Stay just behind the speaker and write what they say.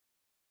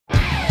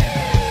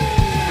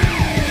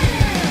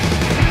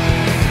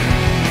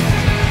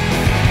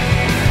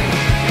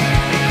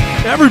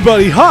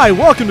Everybody, hi,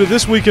 welcome to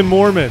This Week in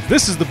Mormon.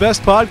 This is the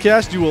best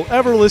podcast you will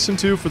ever listen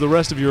to for the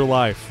rest of your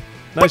life.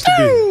 Nice to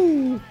be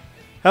here.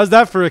 How's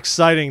that for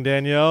exciting,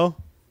 Danielle?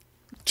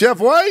 Jeff,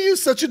 why are you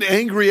such an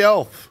angry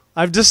elf?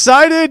 I've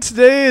decided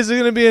today is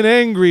going to be an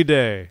angry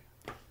day.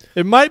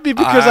 It might be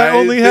because I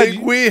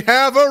think we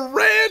have a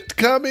rant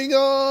coming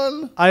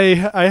on.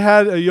 I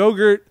had a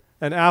yogurt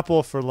and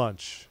apple for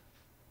lunch.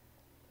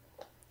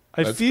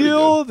 I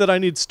feel that I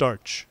need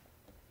starch.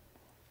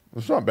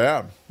 It's not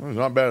bad. It's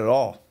not bad at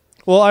all.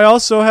 Well, I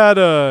also had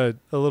a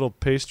little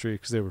pastry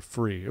because they were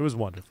free. It was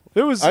wonderful.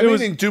 I'm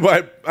eating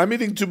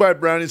 2-bite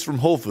brownies from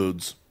Whole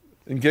Foods.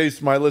 In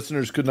case my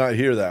listeners could not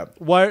hear that.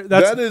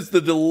 That is the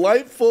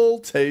delightful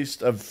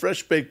taste of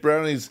fresh baked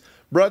brownies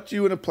brought to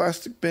you in a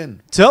plastic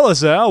bin. Tell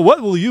us, Al,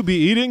 what will you be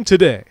eating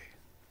today?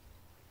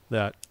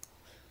 Yeah,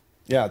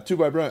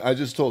 2-bite brownies. I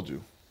just told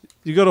you.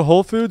 You go to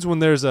Whole Foods when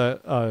there's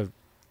a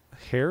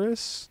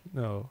Harris?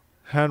 No.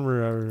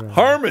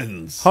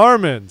 Harmon's.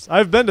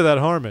 I've been to that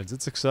Harmon's.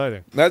 It's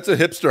exciting. That's a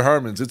hipster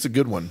Harmon's. It's a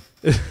good one.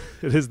 It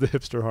is the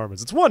hipster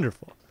Harmon's. It's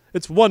wonderful.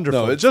 It's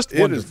wonderful. No, it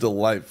is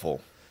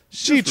delightful.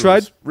 She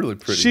tried really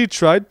pretty. She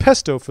tried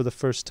pesto for the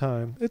first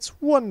time.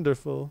 It's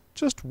wonderful.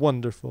 Just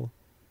wonderful.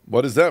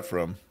 What is that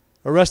from?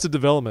 Arrested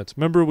Development.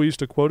 Remember we used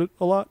to quote it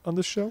a lot on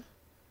this show?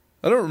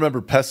 I don't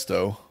remember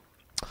pesto.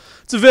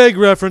 It's a vague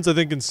reference, I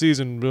think, in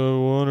season 1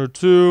 or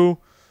 2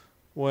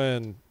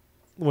 when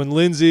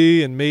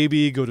Lindsay and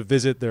Maybe go to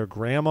visit their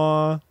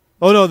grandma.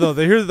 Oh, no,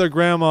 they hear that their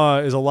grandma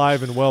is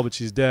alive and well, but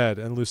she's dead.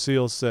 And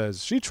Lucille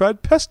says, she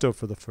tried pesto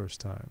for the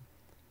first time.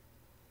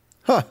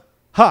 Huh.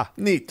 Ha.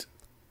 Neat.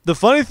 The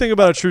funny thing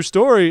about a true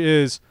story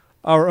is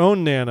our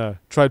own Nana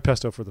tried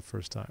pesto for the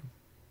first time.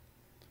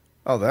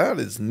 Oh, that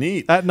is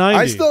neat. At 90.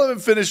 I still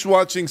haven't finished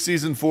watching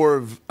season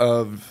 4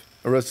 of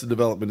Arrested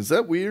Development. Is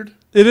that weird?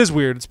 It is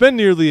weird. It's been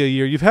nearly a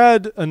year. You've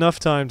had enough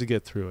time to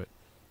get through it.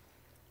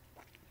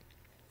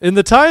 In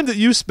the time that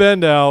you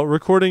spend out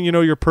recording,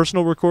 your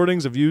personal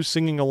recordings of you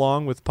singing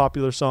along with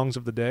popular songs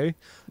of the day,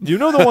 you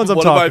know the ones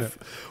I'm talking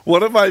about.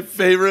 One of my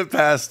favorite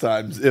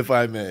pastimes, if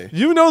I may.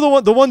 You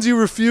know the ones you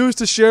refuse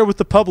to share with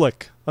the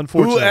public,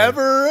 unfortunately.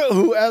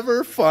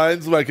 Whoever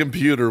finds my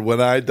computer when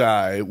I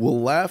die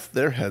will laugh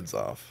their heads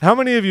off. How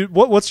many of you,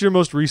 what's your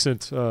most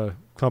recent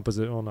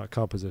composition? Well, not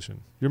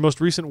composition. Your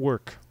most recent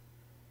work?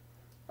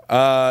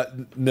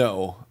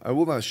 No, I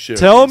will not share.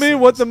 Tell me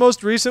what the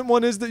most recent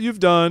one is that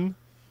you've done.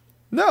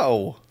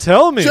 No.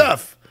 Tell me.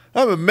 Jeff,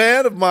 I'm a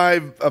man of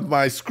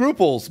my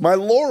scruples, my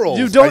laurels.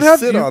 I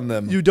sit on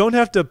them. You don't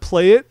have to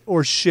play it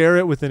or share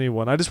it with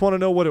anyone. I just want to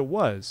know what it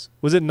was.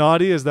 Was it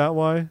naughty? Is that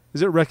why?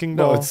 Is it Wrecking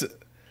Ball?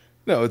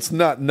 No, it's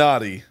not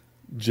naughty,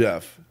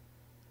 Jeff.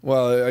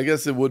 Well, I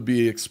guess it would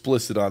be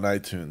explicit on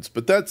iTunes,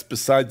 but that's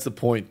besides the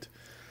point.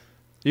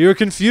 You're a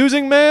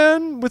confusing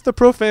man with the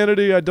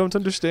profanity. I don't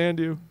understand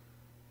you.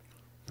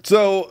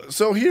 So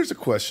here's a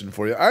question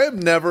for you. I have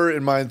never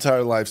in my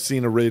entire life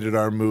seen a rated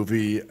R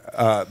movie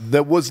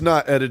that was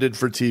not edited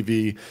for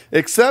TV,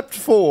 except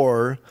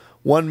for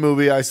one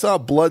movie. I saw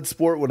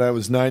Bloodsport when I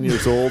was 9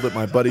 years old at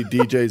my buddy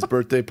DJ's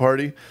birthday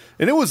party,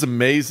 and it was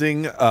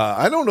amazing.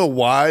 I don't know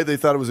why they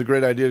thought it was a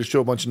great idea to show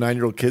a bunch of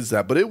 9-year-old kids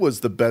that, but it was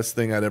the best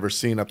thing I'd ever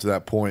seen up to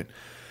that point.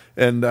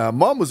 And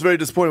Mom was very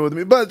disappointed with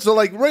me. But so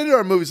rated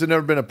R movies have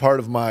never been a part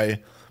of my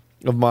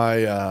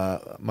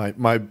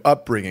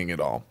upbringing at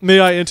all. May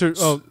I enter?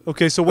 Oh,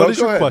 okay. So what is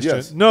your question?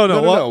 Yes. No.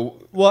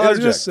 Well, I was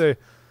Interject. going to say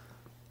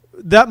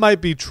that might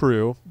be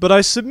true, but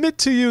I submit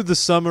to you the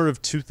summer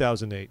of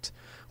 2008,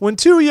 when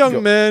two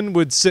young men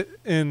would sit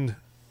in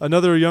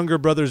another younger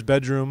brother's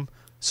bedroom,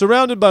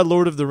 surrounded by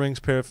Lord of the Rings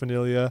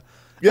paraphernalia,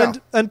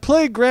 and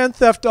play Grand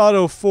Theft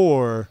Auto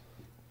 4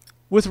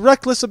 with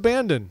reckless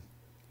abandon.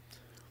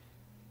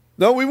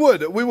 No, we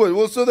would.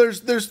 Well, so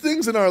there's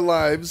things in our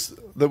lives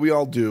that we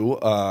all do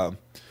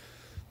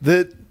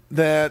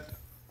that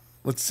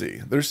let's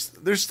see.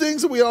 There's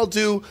things that we all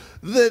do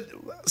that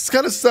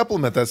kind of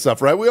supplement that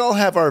stuff, right? We all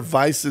have our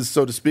vices,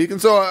 so to speak.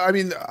 And so, I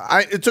mean,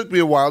 it took me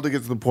a while to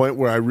get to the point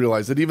where I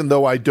realized that even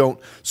though I don't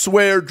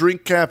swear,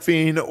 drink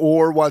caffeine,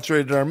 or watch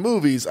rated R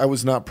movies, I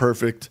was not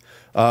perfect.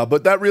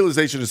 But that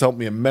realization has helped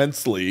me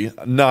immensely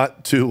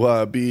not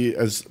to be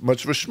as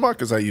much of a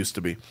schmuck as I used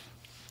to be.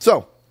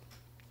 So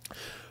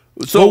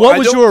what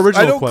was your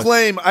original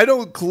question? I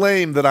don't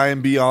claim that I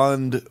am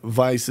beyond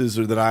vices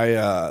or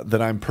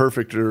that I'm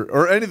perfect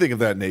or anything of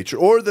that nature,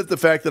 or that the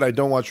fact that I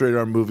don't watch rated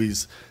R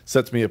movies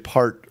sets me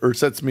apart or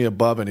sets me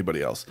above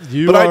anybody else.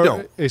 But I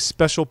don't. A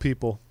special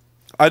people.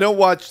 I don't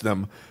watch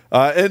them.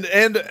 And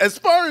as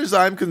far as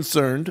I'm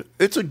concerned,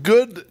 it's a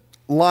good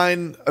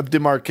line of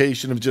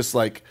demarcation of just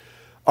like,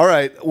 all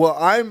right, well,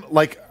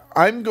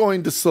 I'm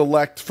going to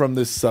select from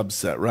this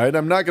subset, right?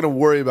 I'm not going to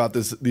worry about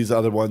these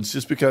other ones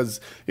just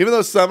because even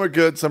though some are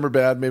good, some are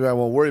bad, maybe I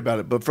won't worry about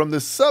it. But from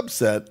this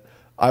subset,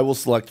 I will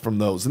select from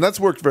those. And that's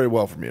worked very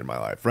well for me in my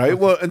life, right?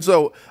 Okay. Well, and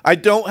so I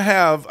don't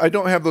have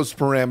those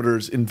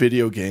parameters in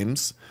video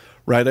games,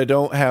 right? I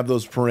don't have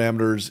those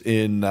parameters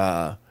in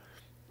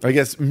I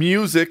guess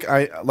music.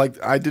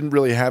 I didn't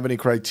really have any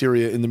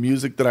criteria in the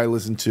music that I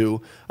listen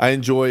to. I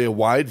enjoy a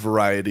wide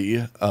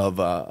variety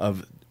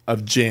of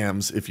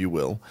jams, if you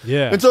will.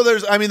 Yeah. And so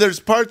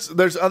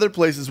there's other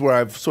places where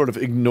I've sort of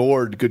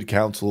ignored good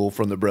counsel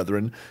from the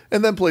brethren,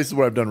 and then places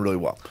where I've done really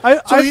well.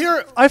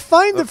 I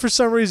find that for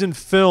some reason,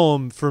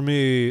 film for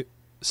me,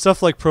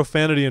 stuff like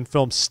profanity in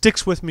film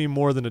sticks with me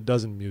more than it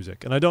does in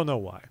music, and I don't know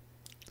why.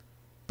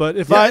 But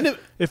if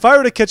I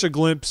were to catch a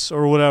glimpse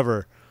or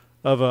whatever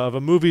of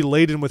a movie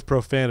laden with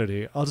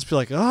profanity, I'll just be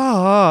like,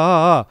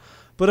 ah.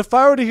 But if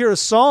I were to hear a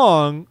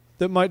song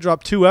that might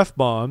drop 2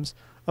 F-bombs,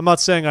 I'm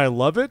not saying I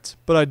love it,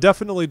 but I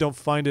definitely don't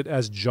find it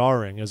as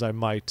jarring as I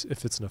might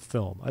if it's in a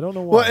film. I don't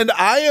know why. Well, and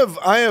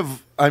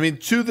I mean,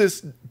 to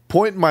this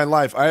point in my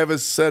life, I have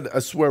said a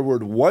swear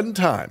word one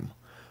time,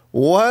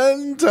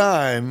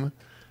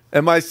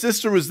 and my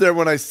sister was there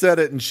when I said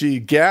it, and she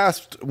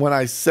gasped when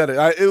I said it.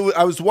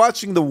 I was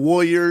watching the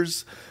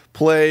Warriors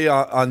play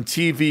on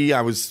TV.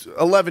 I was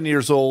 11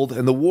 years old,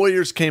 and the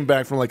Warriors came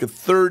back from like a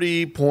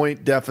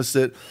 30-point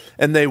deficit,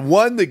 and they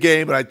won the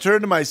game. And I turned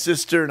to my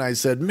sister and I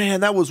said,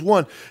 "Man, that was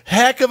one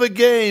heck of a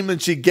game."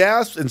 And she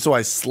gasped, and so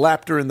I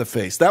slapped her in the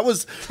face. That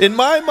was, in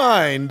my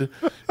mind,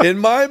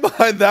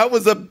 that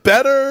was a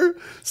better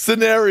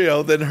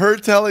scenario than her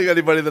telling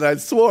anybody that I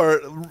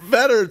swore.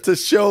 Better to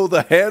show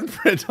the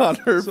handprint on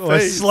her face.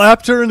 I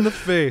slapped her in the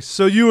face.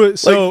 So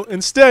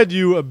instead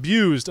you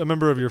abused a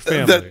member of your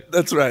family.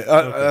 That's right.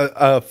 Okay.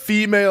 A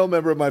female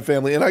member of my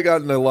family, and I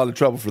got in a lot of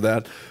trouble for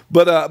that.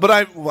 But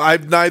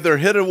I've neither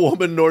hit a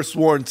woman nor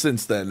sworn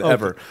since then,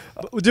 ever.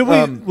 Did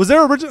we? Was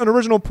there an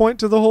original point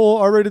to the whole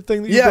R-rated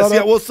thing that you brought up?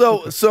 Yeah. Well,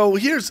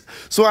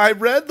 so I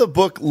read the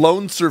book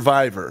Lone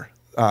Survivor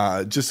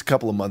just a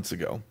couple of months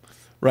ago.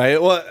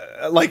 Right. Well,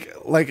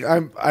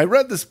 I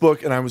read this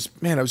book and I was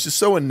just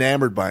so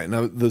enamored by it.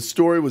 Now, the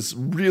story was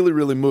really,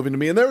 really moving to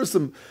me. And there was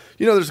some,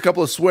 there's a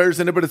couple of swears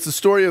in it, but it's the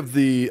story of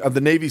the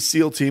Navy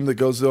SEAL team that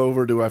goes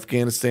over to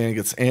Afghanistan,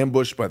 gets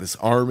ambushed by this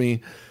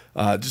army,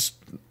 just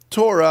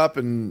tore up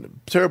and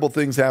terrible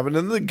things happen.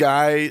 And the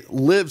guy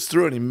lives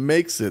through it and he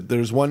makes it.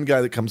 There's one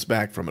guy that comes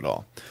back from it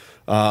all.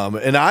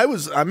 And I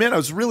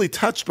was really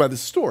touched by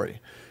this story.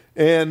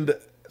 And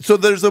so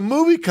there's a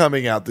movie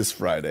coming out this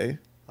Friday.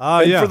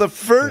 For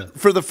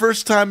the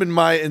first time in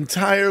my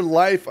entire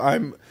life,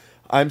 I'm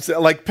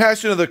like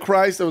Passion of the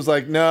Christ. I was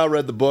like, no, I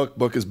read the book.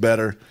 Book is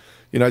better.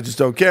 I just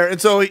don't care.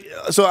 And so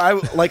I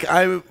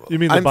you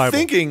mean the I'm Bible?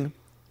 Thinking,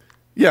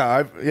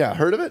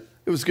 heard of it.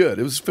 It was good.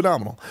 It was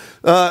phenomenal.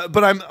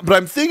 But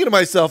I'm thinking to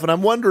myself, and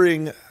I'm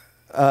wondering,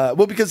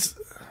 because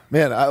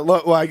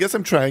I guess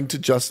I'm trying to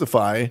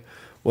justify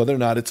whether or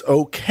not it's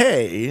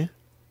okay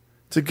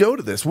to go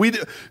to this.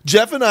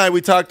 Jeff and I,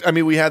 we talked. I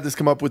mean, we had this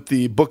come up with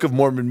the Book of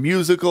Mormon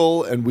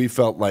musical, and we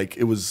felt like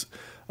it would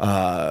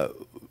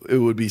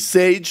be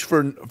sage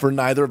for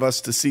neither of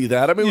us to see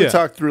that. I mean, we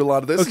talked through a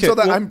lot of this. Okay, so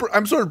that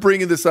I'm sort of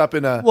bringing this up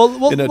in a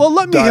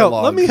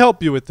let me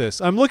help you with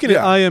this. I'm looking at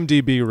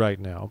IMDb right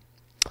now.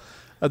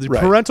 The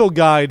parental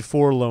guide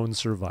for lone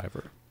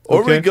survivor.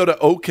 Or we can go to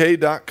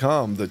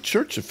OK.com, the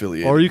church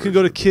affiliate. Or you can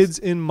go to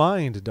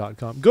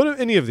kidsinmind.com. Go to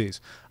any of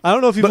these. I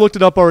don't know if you've looked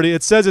it up already.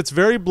 It says it's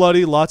very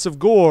bloody, lots of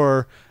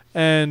gore,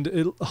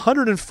 and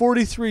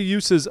 143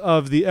 uses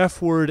of the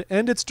F word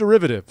and its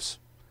derivatives.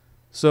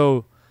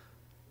 So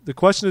the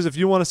question is, if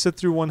you want to sit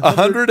through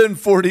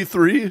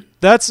 143?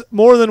 That's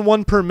more than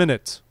one per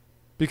minute,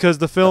 because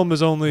the film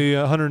is only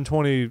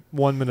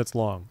 121 minutes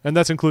long, and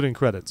that's including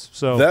credits.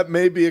 So that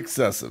may be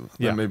excessive.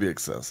 That may be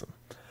excessive.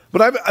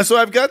 But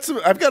I've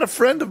got a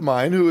friend of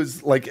mine who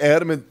is like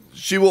adamant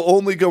she will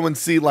only go and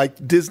see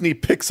like Disney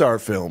Pixar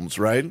films,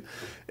 right?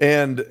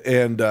 And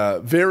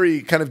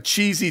very kind of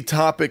cheesy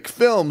topic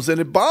films,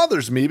 and it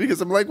bothers me because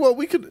I'm like, well,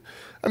 we can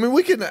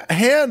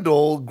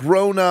handle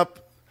grown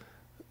up,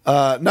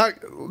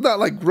 not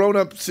like grown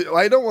up.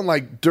 I don't want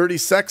like dirty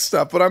sex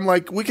stuff, but I'm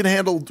like, we can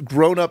handle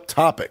grown up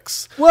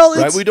topics. Well,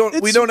 right? We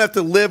don't have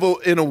to live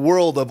in a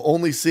world of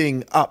only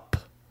seeing up.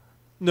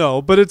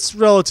 No, but it's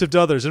relative to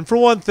others. And for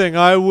one thing,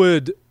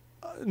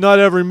 not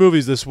every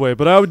movie's this way,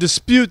 but I would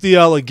dispute the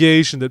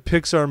allegation that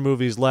Pixar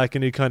movies lack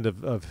any kind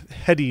of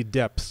heady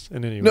depth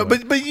in any way. No,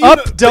 but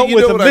Up dealt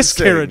with a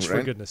miscarriage,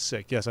 for goodness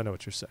sake. Yes, I know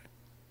what you're saying.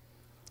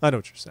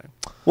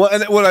 Well,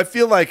 and what I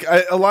feel like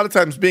a lot of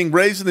times being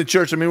raised in the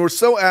church, I mean, we're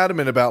so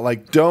adamant about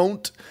like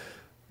don't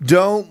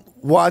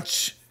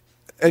watch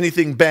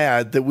anything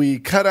bad that we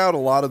cut out a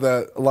lot of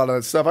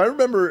that stuff. I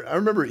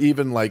remember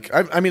even like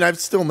I've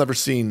still never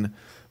seen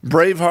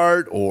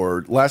Braveheart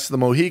or Last of the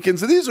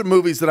Mohicans. And these are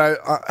movies that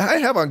I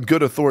have on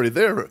good authority.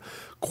 They're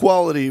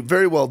quality,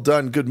 very well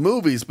done, good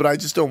movies, but I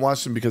just don't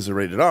watch them because they're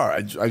rated R.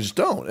 I just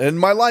don't. And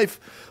my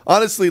life,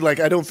 honestly, like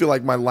I don't feel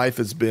like my life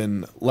has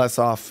been less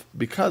off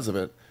because of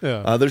it.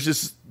 Yeah. There's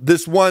just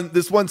this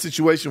one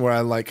situation where I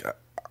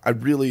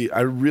really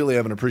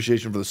have an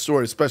appreciation for the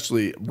story,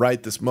 especially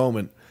right this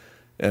moment.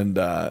 And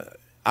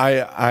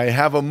I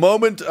have a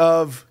moment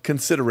of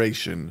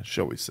consideration,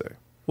 shall we say.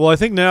 Well, I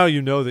think now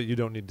you know that you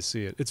don't need to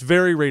see it. It's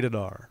very rated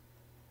R.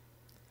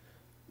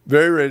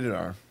 Very rated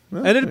R.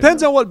 And it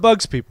depends on what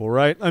bugs people,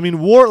 right? I mean,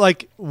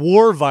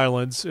 war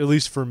violence, at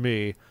least for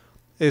me,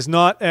 is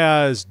not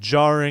as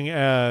jarring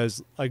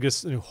as, I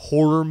guess,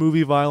 horror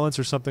movie violence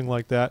or something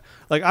like that.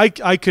 Like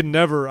I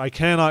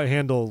cannot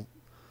handle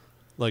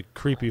like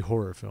creepy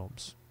horror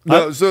films.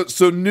 No,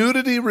 so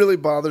nudity really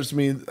bothers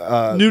me.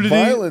 Nudity,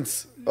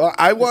 violence.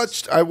 I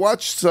watched. I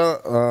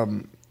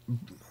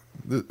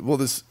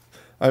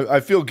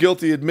feel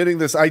guilty admitting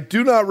this. I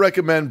do not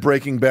recommend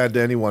Breaking Bad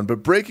to anyone,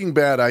 but Breaking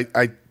Bad,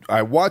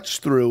 I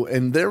watched through,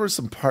 and there were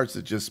some parts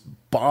that just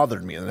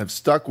bothered me and have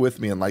stuck with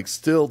me, and like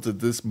still to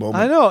this moment.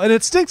 I know, and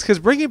it stinks because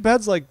Breaking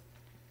Bad's like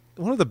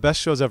one of the best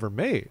shows ever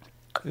made.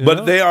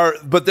 But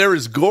there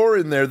is gore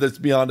in there that's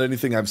beyond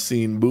anything I've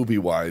seen movie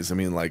wise. I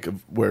mean, like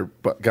where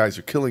guys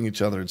are killing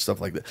each other and stuff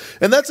like that.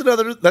 And that's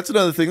another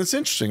thing that's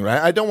interesting, right?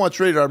 I don't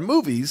watch rated R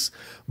movies,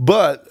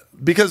 but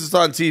because it's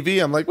on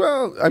TV, I'm like,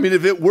 well, I mean,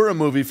 if it were a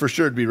movie, for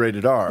sure it'd be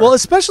rated R. Well,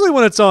 especially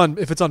when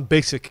if it's on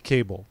basic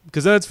cable,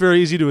 because then it's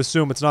very easy to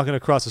assume it's not going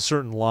to cross a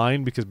certain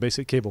line because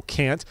basic cable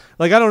can't.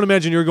 Like, I don't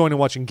imagine you're going and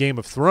watching Game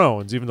of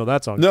Thrones, even though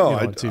that's on. No,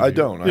 on TV. I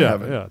don't. I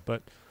haven't. Yeah,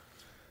 but.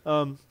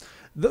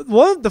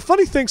 The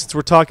funny thing, since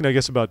we're talking, I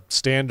guess, about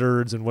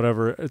standards and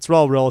whatever, it's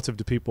all relative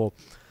to people.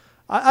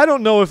 I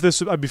don't know if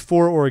I'd be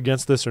for or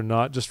against this or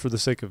not, just for the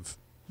sake of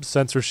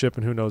censorship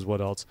and who knows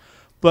what else.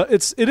 But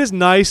it is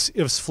nice,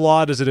 as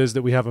flawed as it is,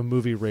 that we have a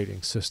movie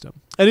rating system.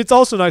 And it's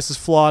also nice, as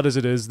flawed as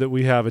it is, that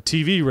we have a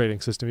TV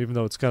rating system, even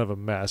though it's kind of a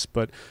mess.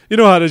 But you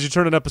know how it is, you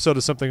turn an episode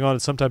of something on,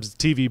 and sometimes it's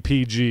TV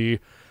PG,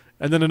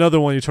 and then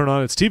another one you turn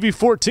on, it's TV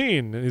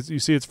 14. And you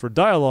see it's for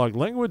dialogue,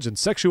 language, and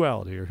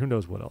sexuality, or who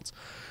knows what else.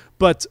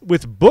 But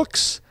with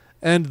books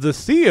and the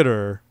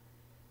theater,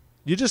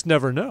 you just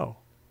never know.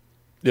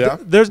 Yeah,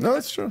 no,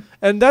 that's true.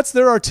 And that's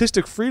their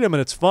artistic freedom,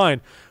 and it's fine.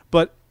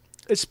 But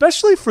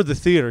especially for the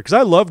theater, because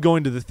I love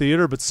going to the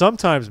theater, but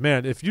sometimes,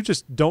 man, if you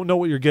just don't know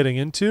what you're getting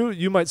into,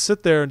 you might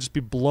sit there and just be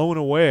blown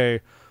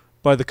away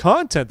by the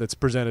content that's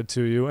presented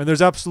to you. And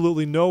there's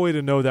absolutely no way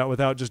to know that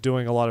without just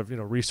doing a lot of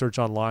research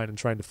online and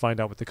trying to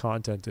find out what the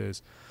content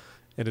is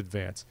in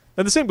advance.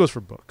 And the same goes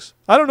for books.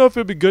 I don't know if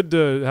it'd be good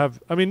to have.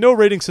 I mean, no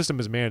rating system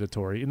is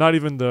mandatory. Not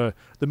even the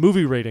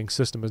movie rating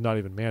system is not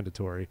even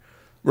mandatory.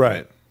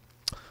 Right.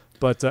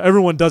 But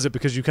everyone does it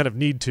because you kind of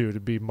need to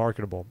be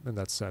marketable in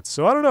that sense.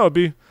 So I don't know.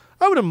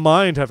 I wouldn't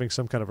mind having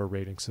some kind of a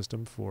rating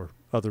system for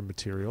other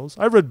materials.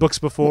 I've read books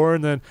before,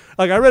 and then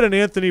I read an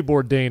Anthony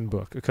Bourdain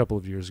book a couple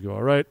of years ago.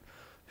 All right,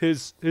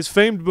 his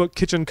famed book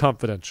Kitchen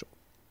Confidential.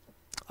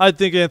 I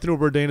think Anthony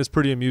Bourdain is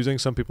pretty amusing.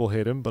 Some people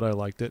hate him, but I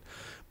liked it.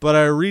 But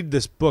I read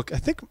this book. I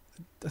think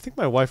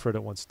my wife read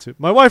it once too.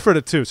 My wife read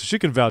it too, so she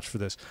can vouch for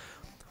this.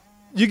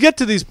 You get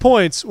to these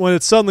points when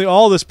it's suddenly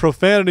all this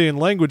profanity and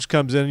language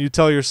comes in, and you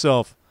tell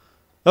yourself,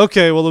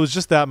 okay, well, it was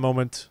just that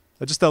moment,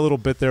 just that little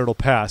bit there, it'll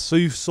pass. So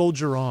you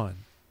soldier on.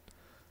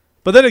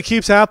 But then it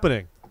keeps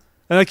happening.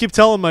 And I keep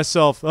telling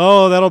myself,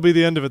 oh, that'll be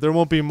the end of it. There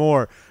won't be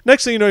more.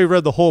 Next thing you know, you've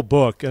read the whole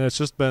book, and it's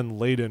just been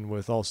laden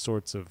with all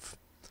sorts of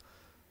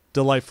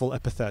delightful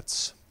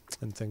epithets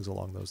and things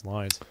along those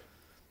lines.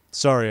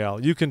 Sorry,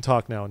 Al. You can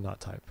talk now and not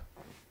type.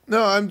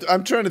 No,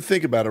 I'm trying to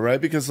think about it, right?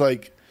 Because,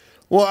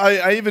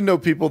 I even know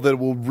people that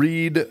will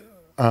read,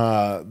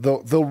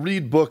 they'll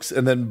read books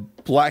and then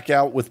black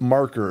out with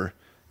marker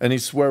any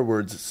swear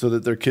words so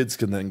that their kids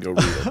can then go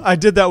read them. I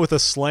did that with a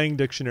slang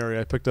dictionary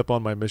I picked up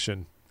on my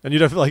mission. And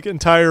you'd have,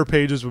 entire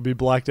pages would be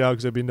blacked out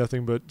because there'd be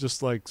nothing but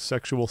just,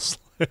 sexual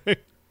slang.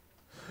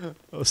 That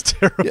was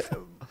terrible. Yeah.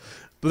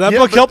 But that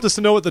book helped us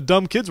to know what the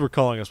dumb kids were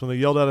calling us when they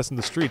yelled at us in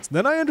the streets. And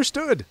then I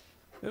understood.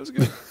 It was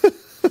good.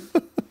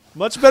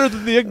 Much better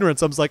than the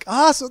ignorance. I was like,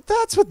 so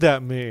that's what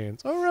that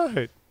means. All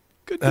right.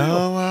 Good deal.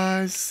 Oh,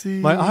 I see.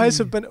 My eyes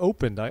have been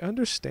opened. I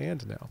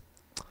understand now.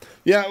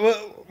 Yeah,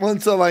 well,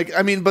 so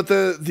but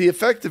the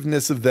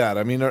effectiveness of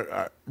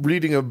that,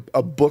 reading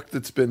a book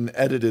that's been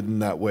edited in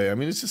that way,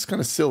 it's just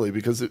kind of silly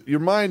because your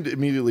mind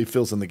immediately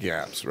fills in the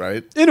gaps,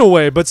 right? In a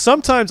way, but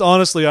sometimes,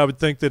 honestly, I would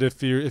think that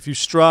if you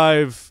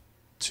strive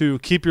to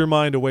keep your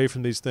mind away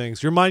from these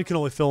things, your mind can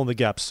only fill in the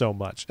gaps so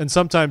much. And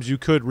sometimes you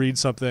could read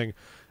something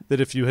that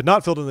if you had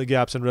not filled in the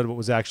gaps and read what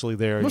was actually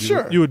there,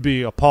 you would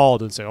be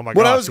appalled and say, "Oh my god!"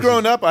 When I was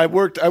growing up, I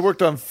worked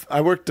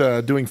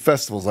doing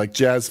festivals like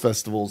jazz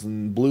festivals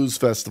and blues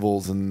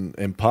festivals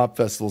and pop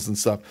festivals and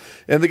stuff.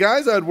 And the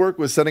guys I'd work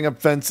with setting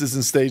up fences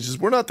and stages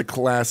were not the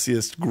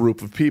classiest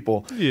group of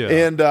people. Yeah.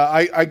 And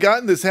I got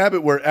in this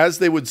habit where, as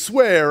they would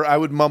swear, I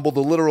would mumble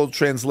the literal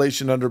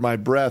translation under my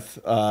breath,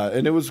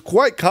 and it was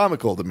quite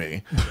comical to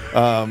me.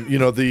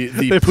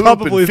 The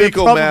poop and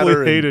fecal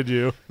matter hated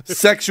you.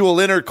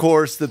 Sexual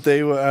intercourse that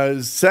they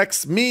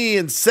sex me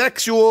and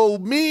sexual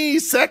me,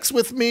 sex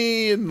with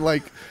me, and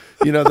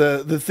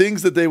the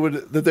things that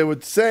they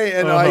would say,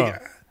 and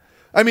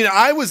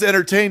I was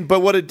entertained, but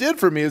what it did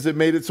for me is it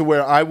made it to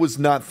where I was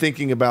not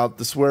thinking about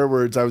the swear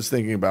words. I was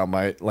thinking about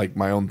my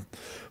own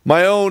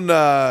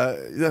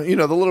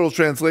the literal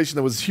translation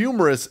that was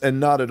humorous and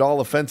not at all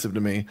offensive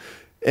to me,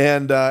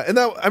 and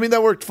that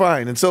worked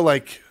fine. And so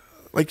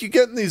you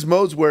get in these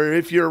modes where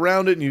if you're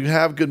around it and you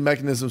have good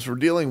mechanisms for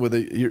dealing with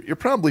it, you're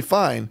probably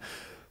fine.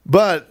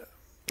 But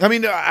I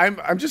mean,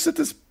 I'm just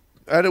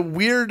at a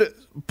weird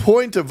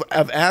point of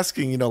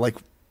asking, like,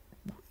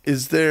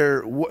 is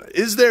there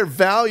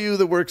value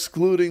that we're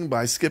excluding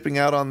by skipping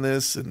out on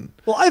this? And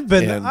well, I've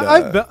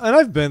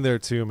been there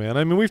too, man.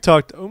 I mean, we've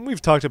talked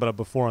about it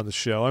before on the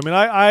show. I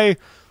mean,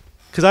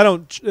 because I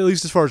don't, at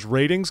least as far as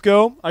ratings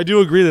go, I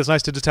do agree that it's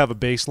nice to just have a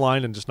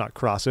baseline and just not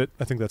cross it.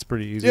 I think that's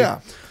pretty easy.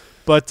 Yeah.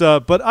 But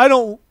I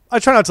don't. I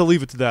try not to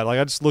leave it to that. Like,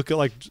 I just look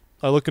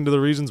into the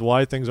reasons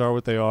why things are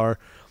what they are,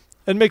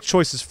 and make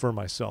choices for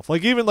myself.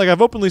 Like, even like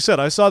I've openly said,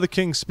 I saw the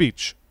King's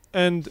Speech,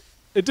 and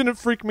it didn't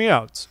freak me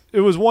out.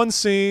 It was one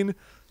scene,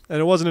 and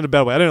it wasn't in a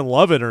bad way. I didn't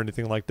love it or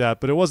anything like that,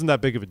 but it wasn't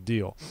that big of a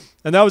deal.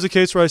 And that was a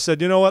case where I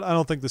said, you know what, I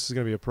don't think this is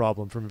going to be a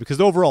problem for me, because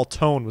the overall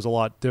tone was a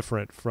lot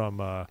different from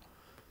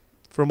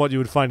what you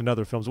would find in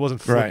other films. It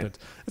wasn't flippant. Right.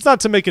 It's not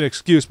to make an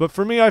excuse, but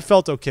for me, I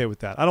felt okay with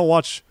that. I don't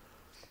watch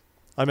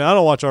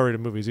R-rated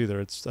movies either.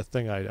 It's a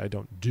thing I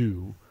don't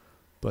do.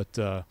 But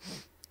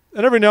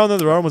and every now and then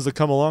there are ones that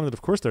come along that,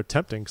 of course, they're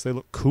tempting because they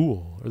look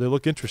cool or they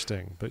look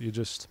interesting. But you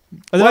just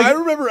I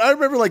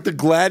remember like The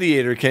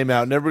Gladiator came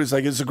out and everybody's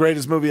like, it's the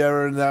greatest movie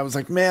ever. And I was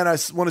like, man, I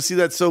want to see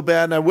that so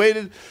bad. And I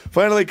waited.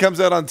 Finally, it comes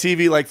out on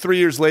TV like 3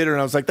 years later, and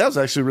I was like, that was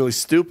actually really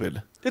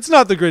stupid. It's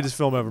not the greatest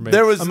film ever made.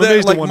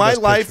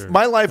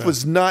 My life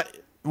was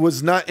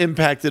not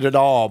impacted at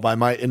all by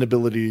my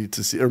inability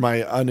to see or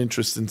my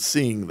uninterest in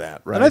seeing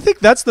that. Right. And I think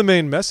that's the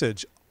main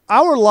message.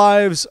 Our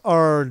lives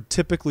are,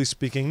 typically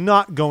speaking,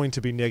 not going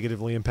to be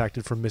negatively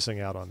impacted from missing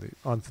out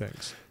on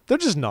things. They're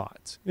just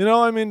not.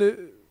 I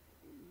mean,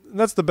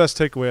 that's the best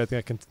takeaway I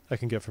think I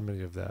can get from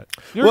any of that.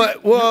 You're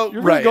right.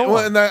 Well,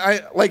 and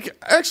I like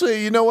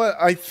actually, you know what?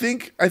 I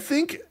think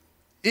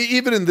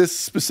even in this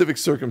specific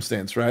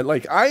circumstance, right?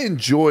 Like, I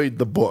enjoyed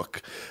the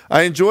book.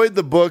 I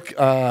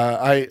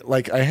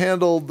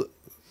handled.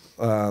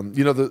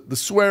 The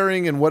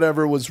swearing and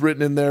whatever was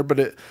written in there, but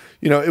it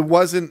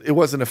wasn't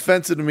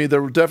offensive to me.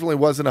 There definitely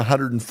wasn't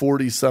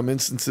 140 some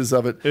instances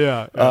of it.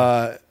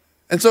 Yeah.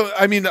 And so,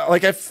 I mean,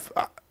 like,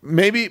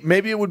 maybe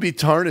it would be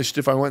tarnished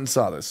if I went and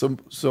saw this.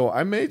 So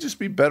I may just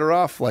be better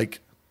off. Like,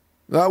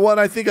 well,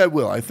 I think I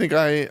will. I think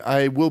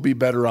I will be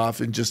better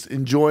off in just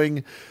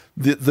enjoying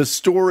the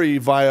story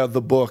via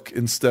the book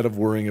instead of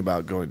worrying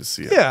about going to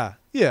see it.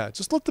 Yeah,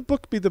 just let the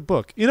book be the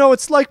book.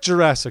 It's like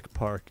Jurassic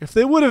Park. If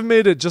they would have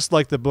made it just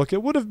like the book,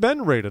 it would have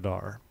been rated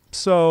R.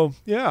 So,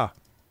 yeah.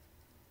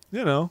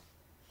 Anywho.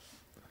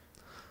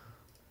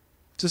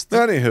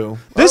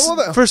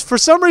 For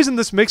some reason,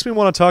 this makes me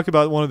want to talk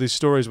about one of these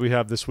stories we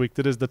have this week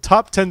that is the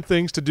top 10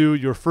 things to do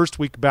your first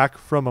week back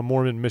from a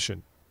Mormon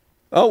mission.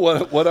 Oh,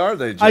 what are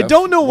they, Jeff? I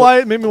don't know why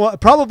it made me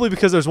want. Probably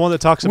because there's one that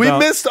talks about.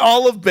 We missed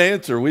all of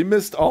banter. We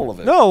missed all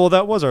of it. No, well,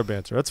 that was our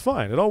banter. That's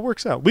fine. It all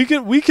works out. We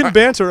can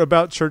banter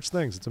about church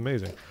things. It's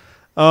amazing.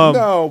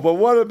 No, but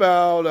what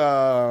about?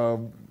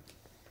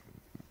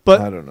 But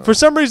I don't know. For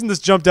some reason, this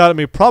jumped out at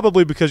me.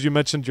 Probably because you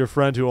mentioned your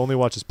friend who only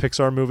watches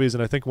Pixar movies,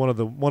 and I think one of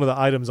the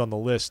items on the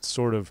list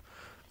sort of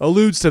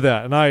alludes to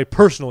that, and I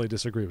personally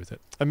disagree with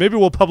it. And maybe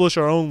we'll publish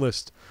our own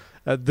list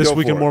at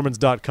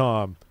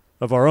thisweekinmormons.com.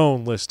 Of our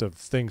own list of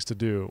things to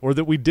do, or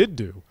that we did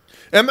do.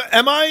 Am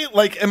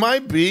I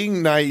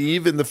being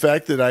naive in the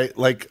fact that I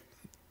like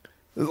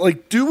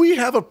do we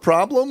have a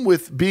problem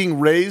with being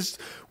raised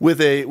with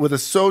a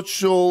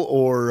social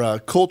or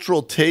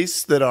cultural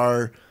tastes that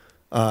are,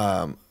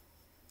 I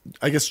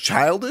guess,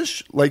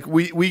 childish? Like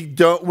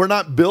we're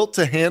not built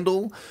to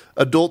handle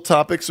adult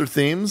topics or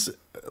themes.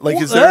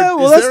 Like, is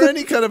there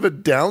any kind of a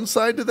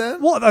downside to that?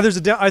 Well,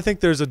 I think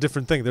there's a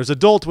different thing. There's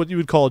what you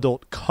would call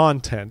adult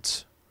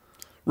content.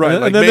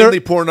 Right, like mainly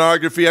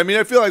pornography. I mean,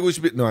 I feel like we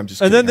should be... No, I'm just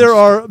kidding. And then there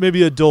are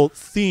maybe adult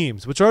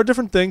themes, which are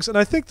different things. And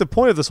I think the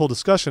point of this whole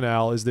discussion,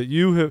 Al, is that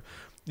you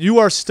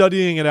are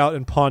studying it out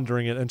and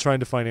pondering it and trying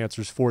to find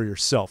answers for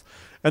yourself.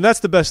 And that's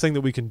the best thing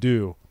that we can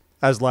do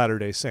as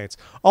Latter-day Saints.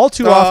 All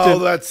too often... Oh,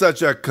 that's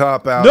such a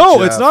cop-out, No,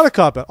 Jeff. It's not a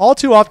cop-out. All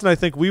too often, I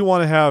think we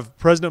want to have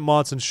President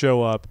Monson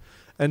show up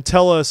and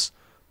tell us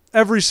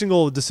every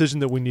single decision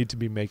that we need to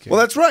be making. Well,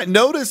 that's right.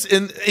 Notice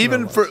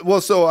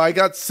so I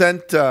got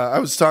sent. I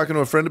was talking to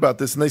a friend about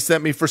this, and they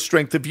sent me for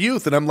Strength of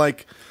Youth, and I'm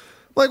like,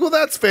 well,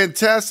 that's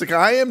fantastic.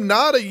 I am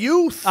not a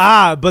youth.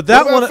 But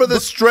that one for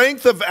the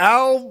strength of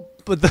Al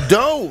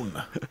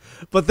Doan.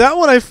 But that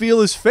one I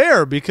feel is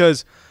fair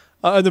because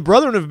the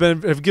Brethren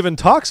have given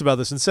talks about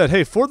this and said,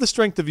 hey, for the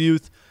strength of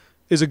youth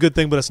is a good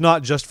thing, but it's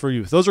not just for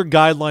youth. Those are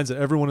guidelines that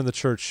everyone in the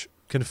church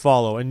can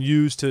follow and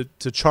use to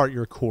chart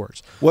your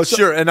course. Well,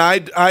 sure, and I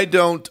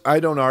don't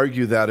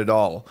argue that at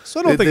all.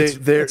 So I don't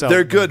think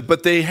they're good,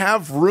 but they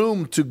have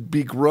room to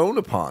be grown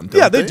upon.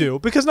 Yeah, they do,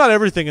 because not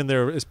everything in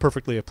there is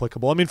perfectly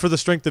applicable. I mean, for the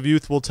strength of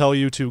youth, we'll tell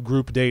you to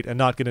group date and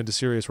not get into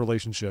serious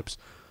relationships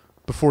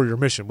before your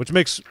mission, which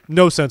makes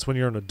no sense when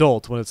you're an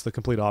adult. When it's the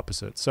complete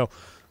opposite. So,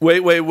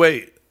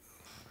 wait,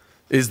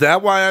 is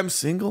that why I'm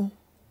single?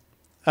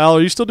 Al,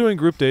 are you still doing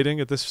group dating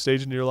at this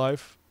stage in your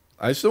life?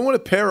 I still want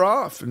to pair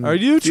off and are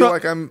you feel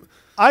like I'm...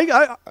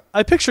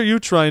 I picture you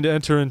trying to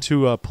enter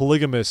into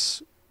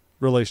polygamous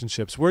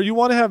relationships where you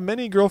want to have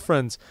many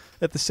girlfriends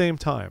at the same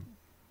time.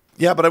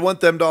 Yeah, but I want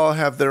them to all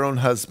have their own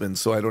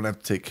husbands so I don't have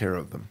to take care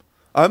of them.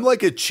 I'm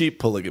like a cheap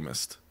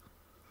polygamist.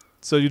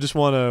 So you just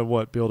want to,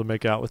 be able to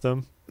make out with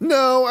them?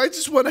 No, I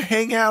just want to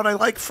hang out. I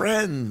like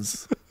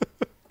friends.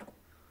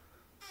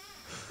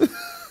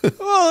 Well,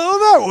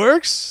 that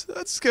works.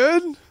 That's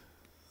good.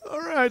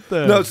 All right,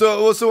 then. No,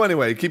 so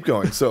anyway, keep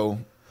going. So...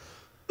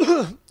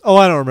 Oh,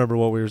 I don't remember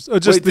what we were...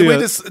 Just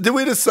Wait, did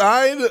we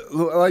decide?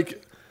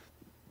 Like,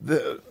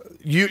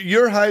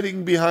 you're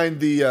hiding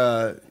behind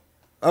the...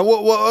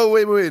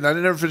 wait. I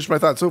never finished my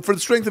thought. So for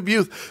the strength of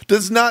youth,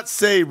 does not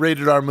say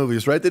rated R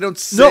movies, right? They don't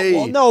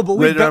say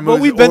but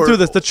we've been through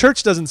this. The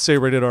church doesn't say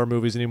rated R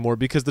movies anymore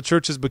because the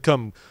church has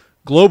become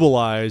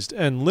globalized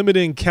and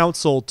limiting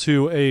counsel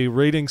to a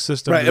rating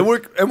system. Right, and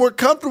we're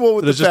comfortable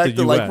with the fact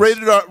that like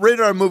rated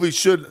R movies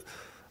should...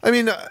 I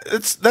mean,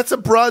 that's a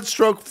broad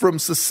stroke from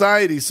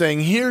society saying,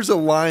 here's a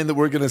line that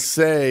we're going to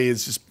say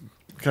is just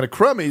kind of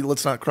crummy.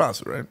 Let's not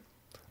cross it, right?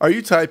 Are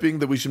you typing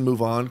that we should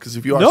move on? Because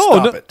if you are,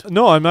 stop it.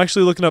 No, I'm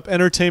actually looking up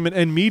entertainment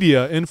and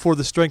media in For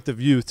the Strength of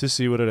Youth to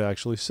see what it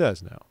actually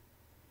says now.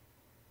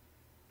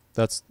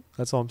 That's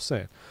all I'm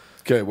saying.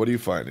 Okay, what are you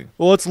finding?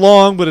 Well, it's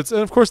long, but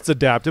of course it's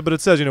adapted, but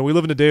it says, we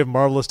live in a day of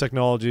marvelous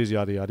technologies,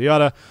 yada, yada,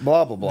 yada.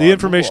 Blah, blah, blah. The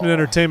information and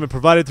entertainment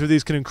provided through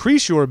these can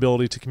increase your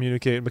ability to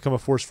communicate and become a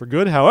force for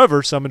good.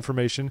 However, some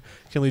information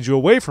can lead you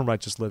away from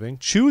righteous living.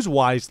 Choose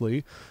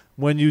wisely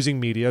when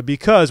using media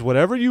because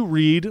whatever you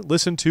read,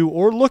 listen to,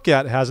 or look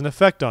at has an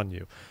effect on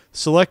you.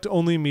 Select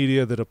only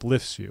media that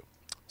uplifts you.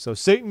 So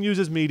Satan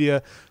uses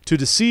media to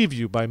deceive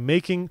you by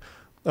making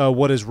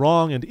what is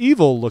wrong and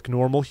evil look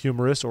normal,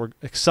 humorous, or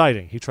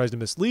exciting. He tries to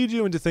mislead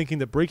you into thinking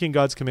that breaking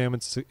God's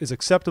commandments is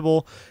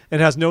acceptable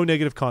and has no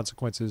negative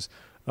consequences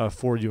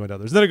for you and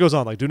others. Then it goes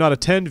on, like, do not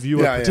attend, view,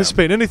 or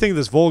participate in anything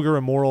that's vulgar,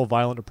 immoral,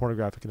 violent, or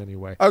pornographic in any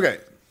way. Okay.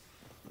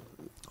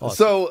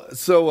 Awesome.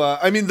 So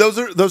I mean, those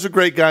are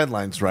great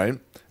guidelines, right?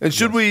 And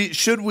should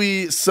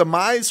we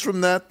surmise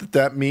from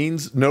that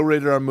means no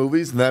rated R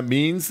movies, and that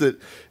means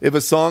that if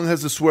a song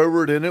has a swear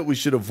word in it, we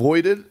should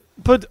avoid it?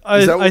 But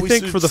I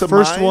think for the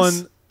first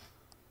one,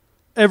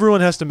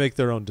 everyone has to make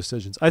their own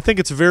decisions. I think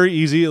it's very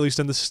easy, at least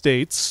in the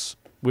States.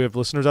 We have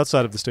listeners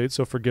outside of the States,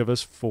 so forgive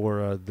us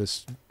for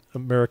this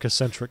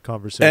America-centric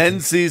conversation.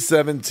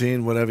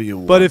 NC-17, whatever you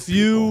want. But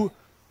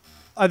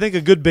I think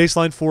a good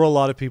baseline for a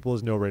lot of people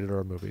is no rated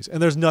R movies,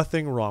 and there's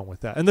nothing wrong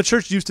with that. And the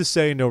church used to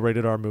say no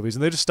rated R movies,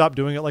 and they just stopped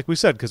doing it, like we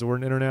said, because we're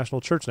an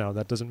international church now, and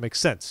that doesn't make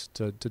sense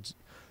to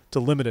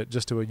limit it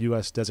just to a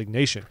U.S.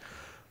 designation.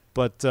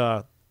 But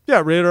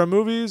rated R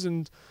movies,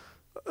 and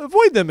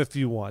avoid them if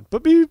you want,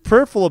 but be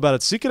prayerful about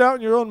it. Seek it out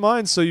in your own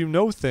mind so you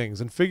know things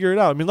and figure it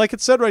out. I mean, like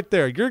it said right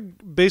there, your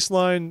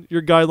baseline,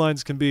 your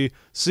guidelines can be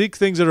seek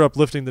things that are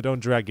uplifting, that don't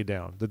drag you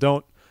down, that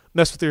don't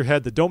mess with your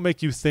head, that don't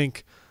make you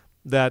think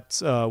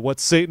that what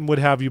Satan would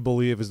have you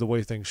believe is the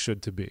way things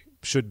should to be.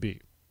 Should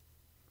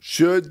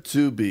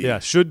to be. Yeah,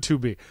 should to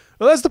be.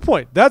 Well, that's the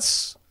point.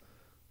 There's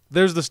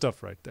the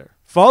stuff right there.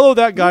 Follow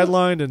that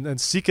guideline and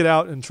seek it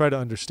out and try to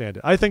understand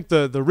it. I think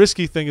the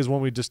risky thing is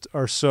when we just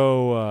are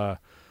so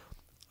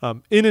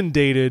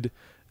inundated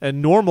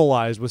and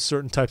normalized with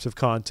certain types of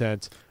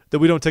content that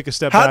we don't take a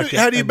step back.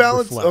 How do you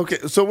balance? Reflect.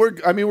 Okay, so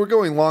we're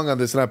going long on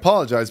this, and I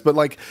apologize, but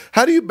like,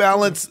 how do you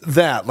balance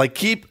that? Like,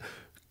 keep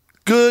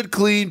good,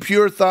 clean,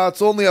 pure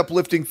thoughts, only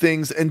uplifting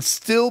things, and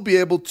still be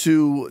able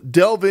to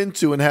delve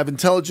into and have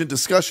intelligent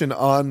discussion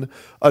on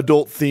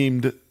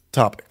adult-themed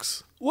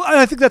topics. Well,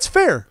 I think that's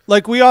fair.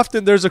 Like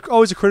there's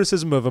always a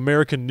criticism of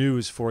American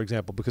news, for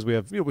example, because we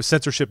have with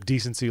censorship,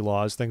 decency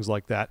laws, things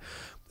like that.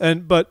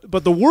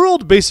 But the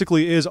world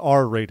basically is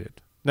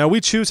R-rated. Now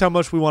we choose how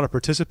much we want to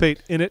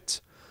participate in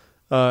it,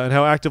 and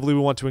how actively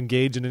we want to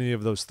engage in any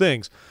of those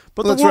things.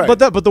 But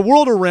the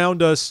world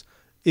around us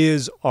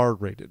is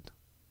R-rated.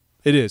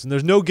 It is, and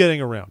there's no getting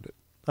around it.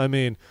 I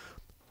mean,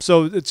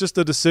 so it's just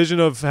a decision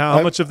of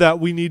how much of that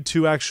we need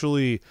to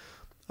actually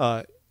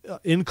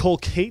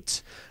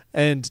inculcate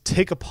and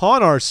take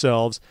upon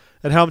ourselves,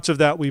 and how much of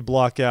that we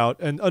block out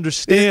and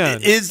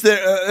understand. Is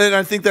there, and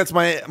I think that's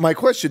my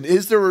question,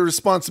 is there a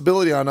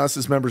responsibility on us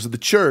as members of the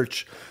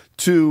church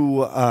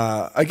to,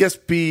 I guess,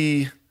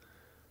 be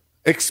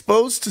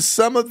exposed to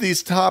some of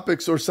these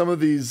topics or some of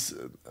these,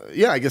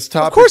 topics?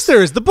 Of course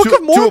there is. The Book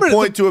of Mormon. To a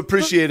point to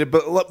appreciate it,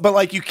 but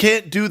like you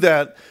can't do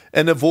that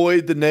and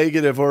avoid the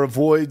negative or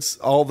avoids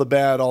all the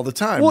bad all the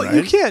time, well, right?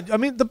 You can't. I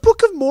mean, the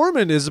Book of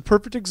Mormon is a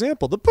perfect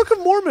example. The Book of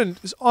Mormon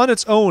is on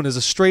its own as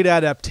a straight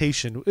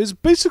adaptation is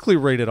basically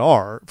rated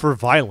R for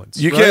violence.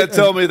 You can't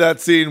tell me that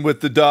scene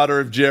with the daughter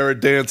of Jared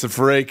dancing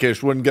for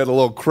Akish wouldn't get a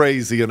little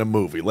crazy in a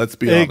movie. Let's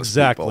be honest,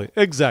 people.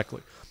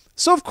 Exactly.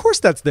 So, of course,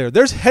 that's there.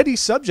 There's heady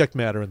subject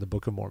matter in the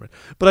Book of Mormon.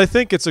 But I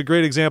think it's a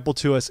great example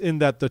to us in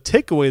that the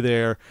takeaway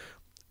there,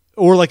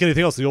 or like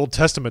anything else, the Old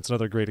Testament's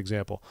another great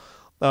example.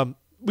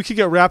 We could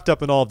get wrapped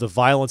up in all of the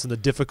violence and the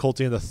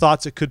difficulty and the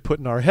thoughts it could put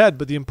in our head.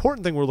 But the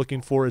important thing we're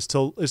looking for is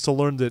to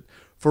learn that,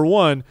 for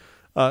one,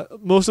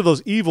 most of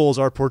those evils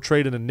are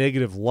portrayed in a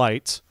negative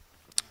light.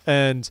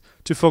 and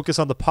to focus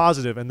on the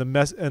positive and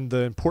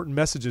the important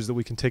messages that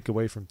we can take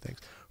away from things.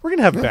 We're going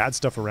to have bad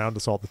stuff around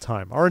us all the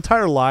time. Our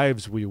entire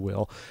lives we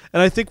will.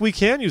 And I think we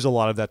can use a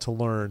lot of that to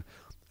learn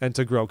and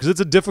to grow because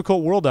it's a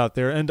difficult world out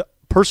there. And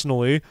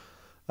personally,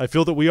 I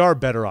feel that we are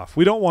better off.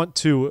 We don't want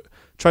to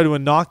try to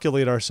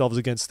inoculate ourselves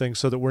against things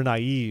so that we're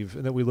naive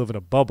and that we live in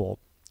a bubble.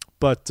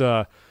 But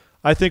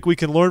I think we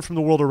can learn from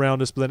the world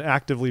around us, but then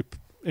actively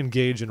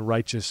engage in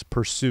righteous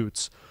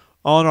pursuits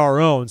on our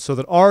own so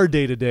that our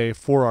day-to-day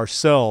for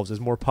ourselves is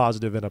more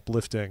positive and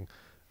uplifting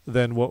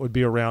than what would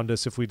be around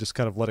us if we just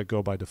kind of let it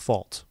go by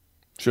default.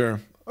 Sure.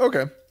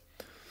 Okay.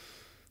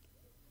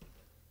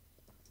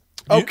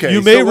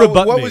 You may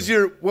rebut what me. Was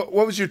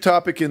your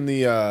topic in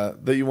the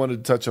that you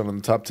wanted to touch on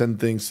the top 10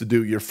 things to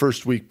do your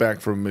first week back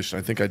from a mission?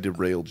 I think I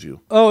derailed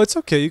you. Oh, it's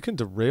okay. You can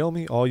derail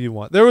me all you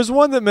want. There was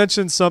one that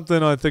mentioned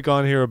something I think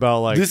on here about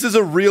like this is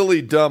a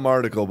really dumb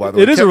article, by the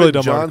way. It is a really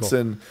dumb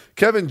article.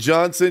 Kevin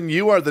Johnson,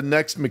 you are the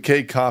next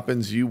McKay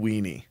Coppins, you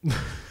weenie.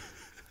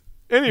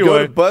 Anyway,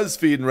 go to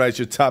BuzzFeed and write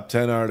your top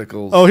 10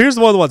 articles. Oh, here's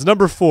one of the ones.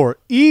 Number 4,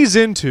 ease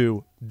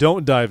into,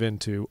 don't dive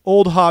into,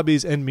 old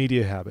hobbies and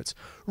media habits.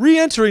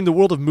 Re-entering the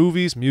world of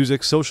movies,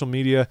 music, social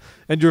media,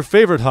 and your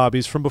favorite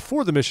hobbies from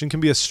before the mission can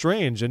be a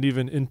strange and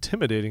even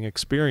intimidating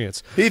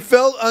experience. He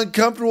felt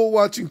uncomfortable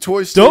watching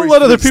Toy Story. Don't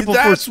let other people...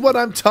 That's what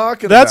I'm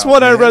talking about. That's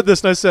when I read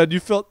this and I said,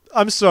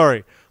 I'm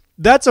sorry.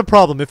 That's a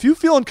problem. If you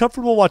feel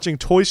uncomfortable watching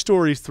Toy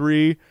Story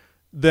 3,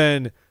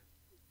 then...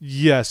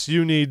 yes,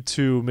 you need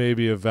to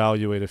maybe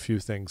evaluate a few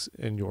things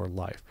in your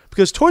life.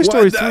 Because Toy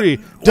Story 3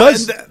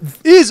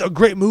 is a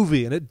great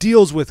movie, and it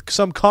deals with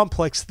some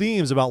complex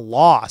themes about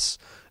loss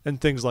and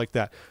things like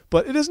that.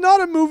 But it is not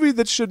a movie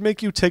that should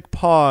make you take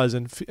pause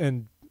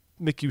and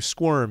make you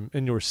squirm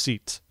in your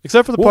seat.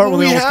 Except for the part when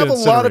they almost get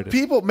incinerated. We have a lot of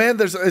people, man,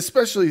 there's,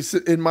 especially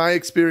in my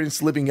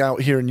experience living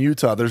out here in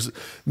Utah,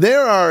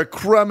 there are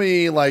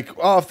crummy, like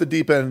off the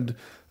deep end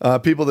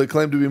people that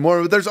claim to be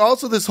Mormon, but there's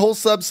also this whole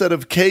subset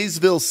of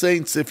Kaysville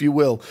saints, if you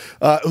will,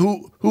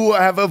 who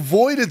have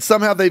avoided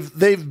somehow.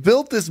 They've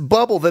built this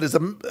bubble that is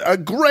a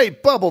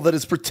great bubble that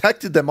has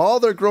protected them all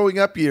their growing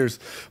up years.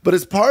 But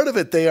as part of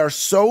it, they are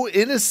so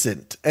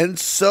innocent and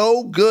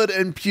so good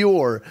and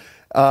pure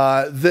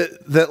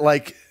that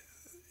like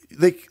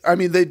they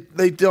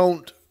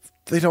don't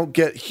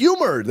get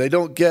humor, they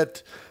don't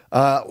get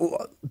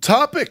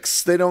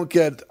topics, they don't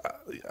get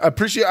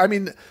appreciate. I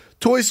mean.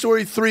 Toy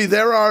Story 3,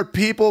 there are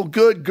people,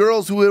 good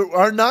girls who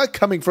are not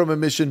coming from a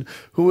mission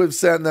who have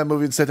sat in that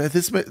movie and said,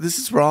 this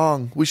is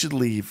wrong. We should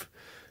leave.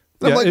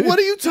 I'm like, what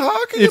are you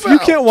talking about? If you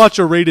can't watch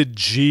a rated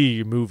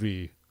G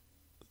movie,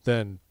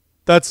 then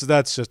that's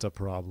just a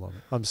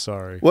problem. I'm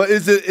sorry. Well,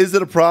 is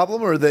it a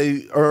problem, or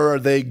are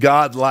they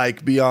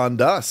godlike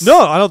beyond us? No,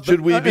 I don't. Should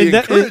we be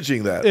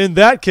encouraging that? In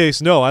that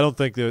case, no, I don't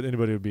think that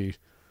anybody would be.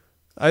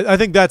 I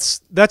think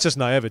that's just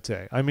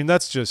naivete. I mean,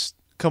 that's just.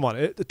 Come on,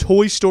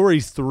 Toy Story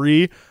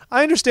 3.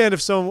 I understand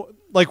if someone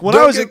like when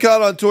don't I was get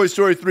caught on Toy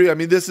Story 3. I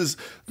mean, this is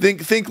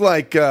think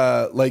like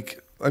I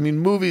mean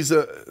movies.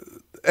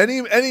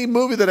 Any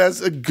movie that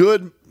has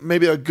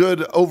maybe a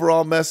good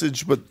overall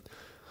message, but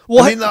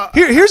well, I mean,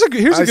 here's a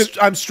good.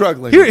 I'm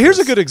struggling. Here's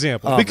a good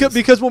example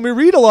because when we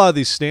read a lot of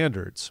these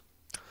standards,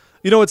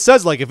 it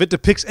says like if it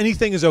depicts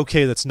anything is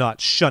okay, that's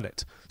not, shun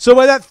it. So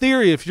by that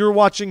theory, if you're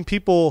watching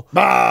people,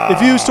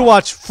 if you used to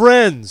watch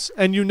Friends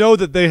and you know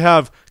that they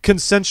have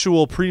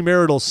consensual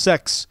premarital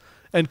sex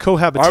and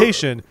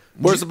cohabitation,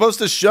 we're supposed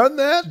to shun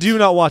that? Do you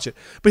not watch it?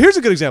 But here's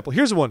a good example.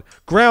 Here's one: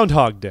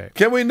 Groundhog Day.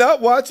 Can we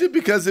not watch it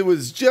because it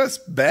was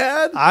just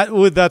bad?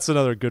 That's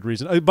another good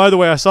reason. By the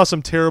way, I saw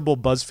some terrible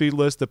BuzzFeed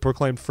list that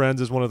proclaimed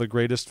Friends as one of the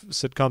greatest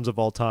sitcoms of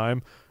all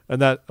time.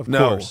 And that, of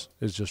course,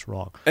 is just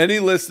wrong. Any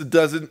list that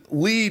doesn't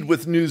lead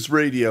with news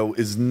radio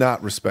is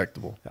not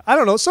respectable. I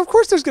don't know. So, of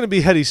course, there's going to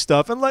be heady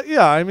stuff. And, like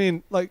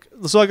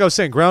I was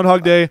saying,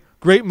 Groundhog Day,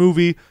 great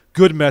movie,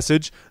 good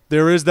message.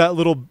 There is that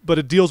but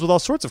it deals with all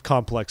sorts of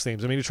complex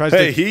themes. I mean,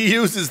 he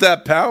uses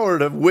that power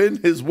to win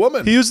his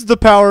woman. He uses the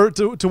power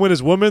to win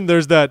his woman.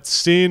 There's that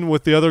scene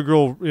with the other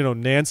girl,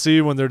 Nancy,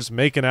 when they're just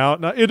making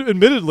out. Now,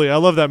 admittedly, I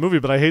love that movie,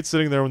 but I hate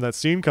sitting there when that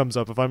scene comes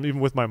up if I'm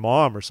even with my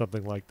mom or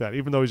something like that,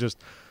 even though he's just...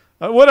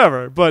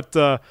 whatever, but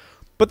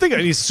think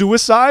he's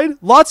suicide.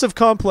 Lots of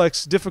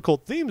complex,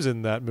 difficult themes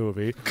in that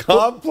movie.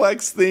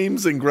 Complex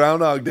themes in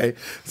Groundhog Day.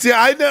 See,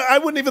 I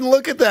wouldn't even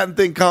look at that and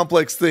think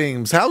complex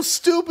themes. How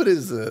stupid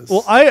is this?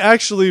 Well, I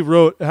actually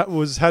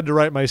had to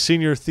write my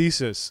senior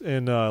thesis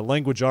in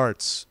language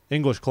arts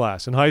English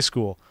class in high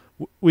school.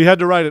 We had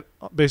to write it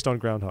based on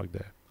Groundhog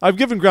Day. I've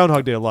given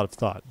Groundhog Day a lot of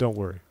thought. Don't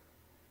worry.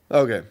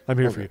 Okay, I'm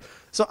here for you.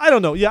 So I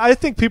don't know. Yeah, I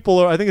think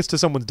I think it's to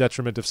someone's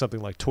detriment if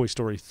something like Toy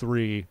Story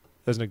 3.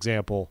 As an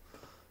example,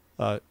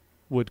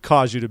 would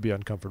cause you to be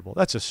uncomfortable.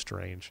 That's just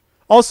strange.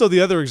 Also, the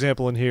other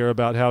example in here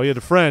about how he had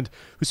a friend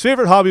whose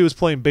favorite hobby was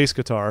playing bass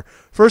guitar.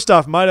 First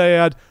off, might I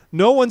add,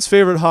 no one's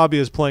favorite hobby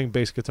is playing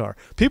bass guitar.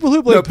 People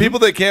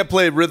that can't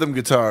play rhythm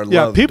guitar.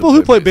 Yeah, people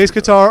who play bass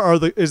guitar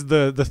is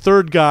the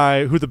third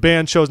guy who the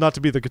band chose not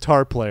to be the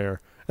guitar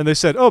player, and they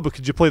said, "Oh, but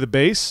could you play the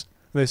bass?"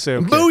 And they say,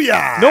 okay,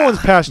 Booyah! no one's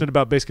passionate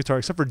about bass guitar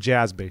except for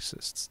jazz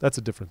bassists. That's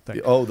a different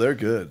thing. Oh, they're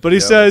good. But he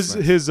says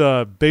his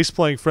bass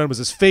playing friend was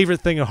his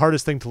favorite thing and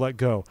hardest thing to let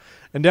go.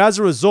 And as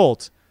a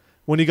result,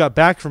 when he got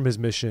back from his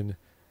mission,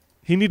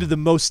 he needed the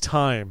most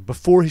time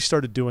before he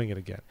started doing it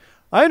again.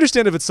 I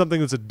understand if it's something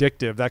that's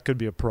addictive, that could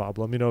be a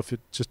problem, if it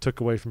just took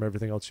away from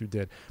everything else you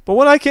did. But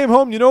when I came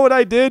home, you know what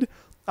I did?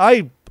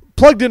 I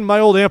plugged in my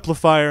old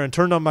amplifier and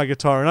turned on my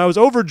guitar, and I was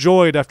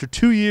overjoyed after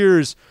 2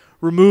 years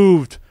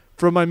removed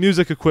from my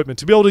music equipment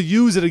to be able to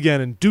use it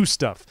again and do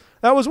stuff.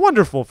 That was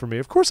wonderful for me.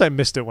 Of course I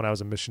missed it when I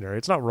was a missionary.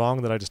 It's not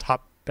wrong that I just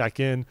hopped back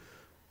in.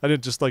 I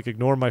didn't just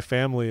ignore my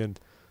family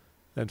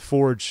and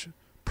forge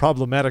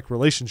problematic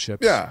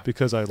relationships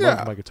because I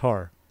loved my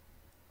guitar.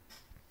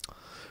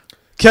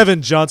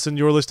 Kevin Johnson,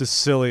 your list is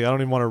silly. I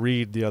don't even want to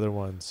read the other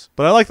ones,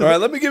 but I like them. All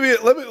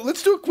right,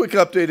 let's do a quick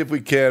update if we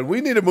can.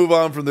 We need to move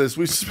on from this.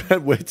 We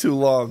spent way too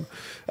long.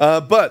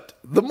 But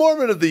the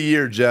Mormon of the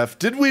Year, Jeff,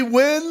 did we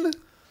win?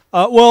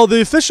 Well, the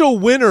official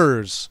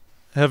winners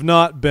have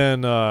not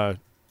been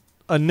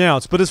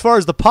announced, but as far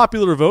as the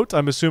popular vote,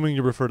 I'm assuming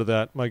you refer to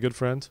that, my good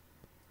friend.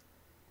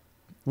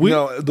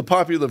 No, the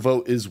popular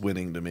vote is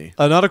winning to me.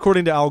 Not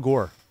according to Al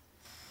Gore.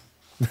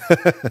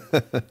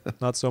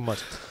 Not so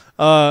much.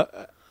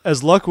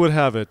 As luck would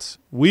have it,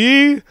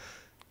 we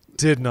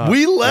did not.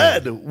 We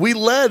led. We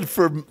led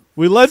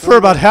for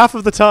about half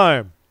of the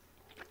time.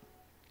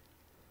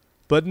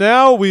 But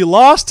now we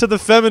lost to the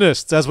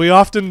feminists, as we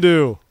often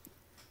do.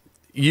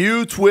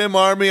 You, Twim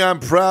Army, I'm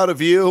proud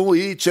of you,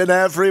 each and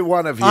every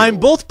one of you. I'm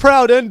both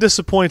proud and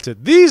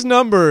disappointed. These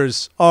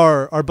numbers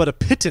are but a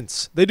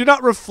pittance. They do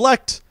not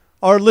reflect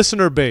our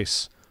listener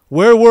base.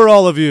 Where were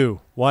all of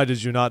you? Why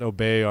did you not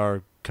obey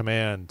our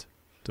command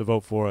to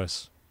vote for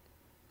us?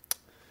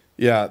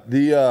 Yeah,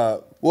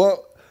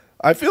 well,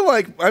 I feel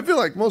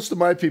like most of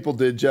my people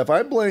did, Jeff.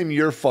 I blame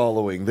your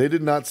following. They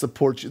did not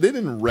support you. They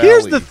didn't rally.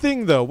 Here's the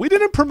thing, though. We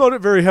didn't promote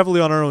it very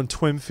heavily on our own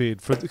Twim feed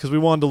because we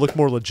wanted to look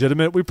more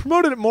legitimate. We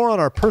promoted it more on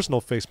our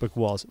personal Facebook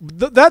walls.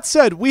 That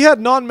said, we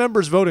had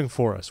non-members voting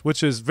for us,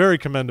 which is very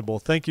commendable.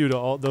 Thank you to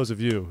all those of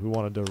you who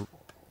wanted to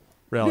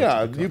rally.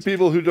 Yeah, you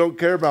people who don't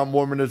care about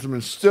Mormonism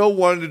and still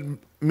wanted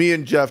me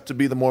and Jeff to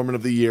be the Mormon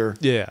of the Year.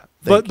 Yeah.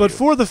 But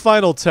for the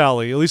final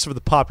tally, at least for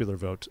the popular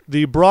vote,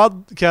 the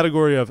broad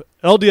category of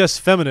LDS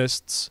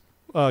feminists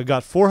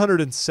got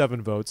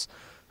 407 votes.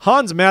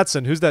 Hans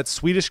Mattsson, who's that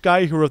Swedish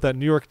guy who wrote that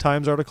New York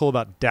Times article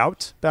about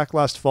doubt back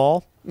last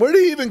fall. Where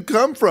did he even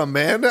come from,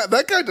 man?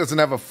 That guy doesn't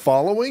have a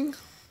following.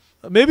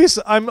 Maybe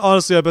I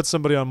bet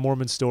somebody on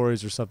Mormon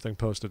Stories or something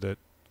posted it.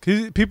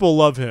 People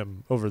love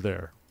him over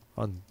there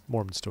on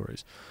Mormon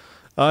Stories.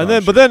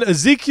 But then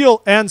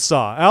Ezekiel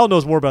Ansah. Al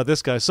knows more about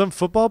this guy. Some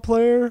football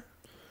player.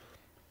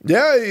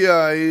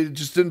 Yeah, he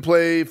just didn't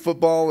play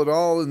football at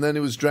all, and then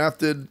he was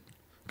drafted.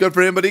 Good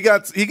for him, but he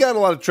got a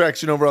lot of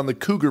traction over on the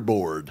Cougar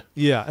board.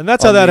 Yeah, and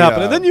that's how that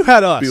happened. And then you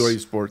had us, BYU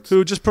Sports,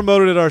 who just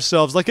promoted it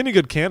ourselves, like any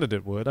good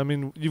candidate would. I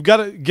mean, you've got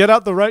to get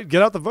out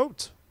the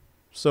vote.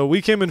 So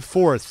we came in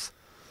fourth.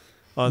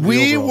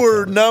 We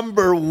were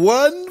number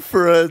one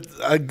for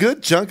a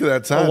good chunk of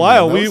that time. A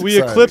while. We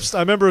eclipsed. I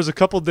remember it was a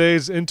couple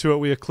days into it,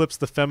 we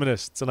eclipsed the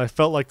feminists, and I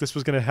felt like this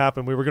was going to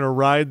happen. We were going to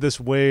ride this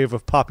wave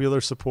of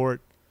popular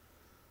support.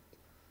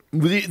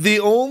 The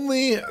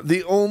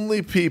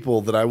only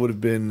people that I would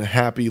have been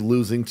happy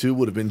losing to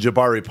would have been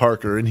Jabari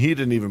Parker, and he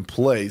didn't even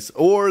place,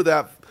 or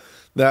that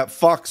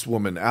Fox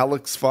woman,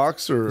 Alex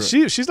Fox, or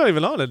she's not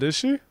even on it, is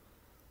she?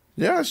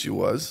 Yeah, she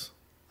was.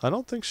 I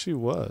don't think she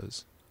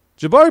was.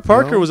 Jabari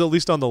Parker was at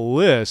least on the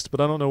list,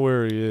 but I don't know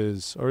where he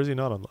is, or is he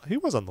not on? He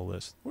was on the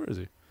list. Where is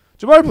he?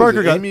 Jabari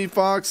Parker got Amy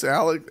Fox,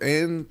 Alex,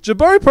 and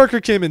Jabari Parker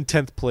came in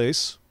 10th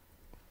place.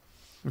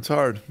 It's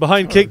hard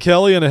behind Kate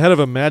Kelly and ahead of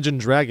Imagine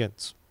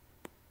Dragons.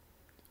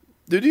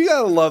 Dude, you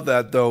gotta love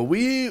that though.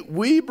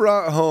 We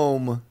brought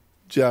home,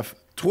 Jeff,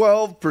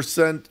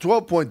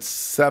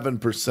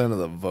 12.7% of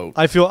the vote.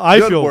 I feel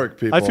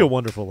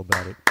wonderful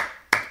about it.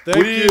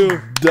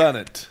 We've done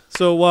it.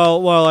 So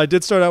while I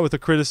did start out with a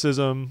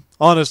criticism,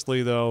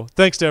 honestly though,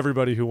 thanks to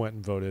everybody who went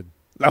and voted.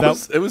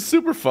 It was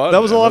super fun.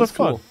 That was a lot of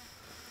fun.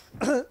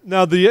 Cool.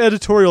 Now the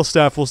editorial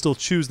staff will still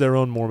choose their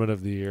own Mormon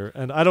of the Year,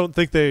 and I don't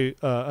think they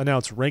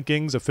announce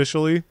rankings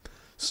officially.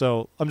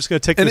 So I'm just going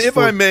to take this. And if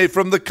I may,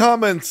 from the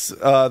comments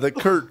that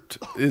Kurt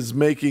is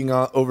making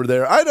over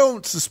there, I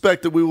don't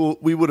suspect that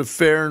we would have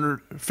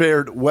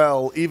fared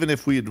well even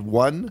if we had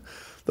won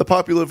the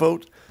popular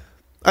vote.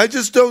 I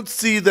just don't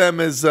see them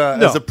as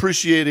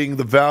appreciating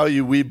the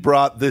value we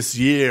brought this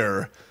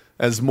year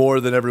as more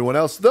than everyone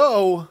else.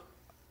 Though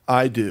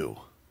I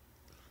do.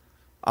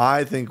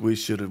 I think we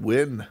should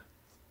win.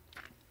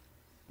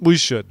 We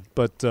should,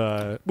 but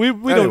we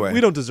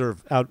don't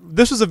deserve out.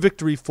 This was a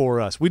victory for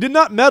us. We did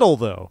not medal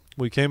though.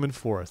 We came in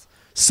fourth,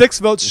 6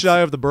 votes shy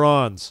of the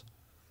bronze.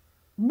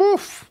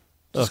 Woof!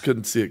 Just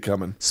couldn't see it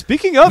coming.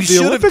 Speaking of, the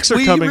Olympics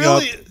are coming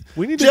up.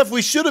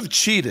 We should have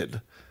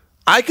cheated.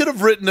 I could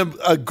have written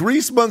a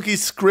Grease Monkey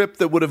script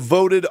that would have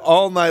voted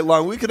all night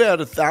long. We could have had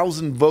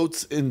 1,000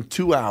 votes in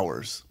 2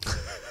 hours.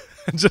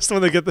 Just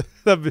when they get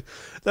that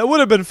would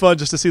have been fun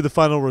just to see the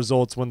final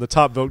results when the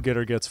top vote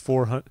getter gets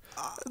 400.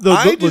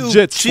 I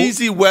do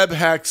cheesy web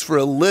hacks for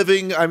a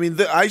living. I mean,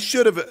 I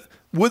should have.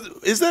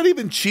 Is that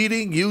even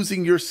cheating?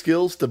 Using your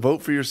skills to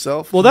vote for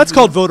yourself? Well, that's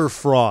called voter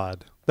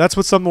fraud. That's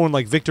what someone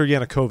like Viktor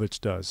Yanukovych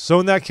does. So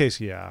in that case,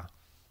 yeah.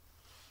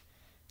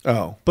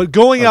 Oh, but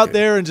going out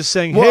there and just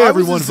saying, "Hey,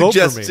 everyone, vote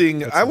for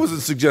me." I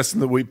wasn't suggesting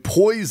that we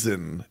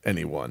poison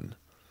anyone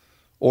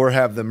or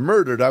have them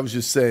murdered. I was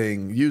just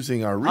saying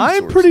using our resources.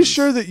 I'm pretty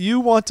sure that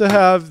you want to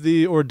have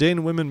the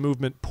ordained women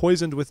movement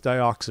poisoned with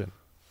dioxin.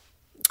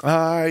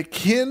 I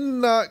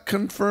cannot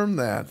confirm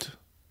that.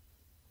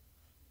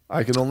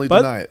 I can only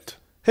deny it.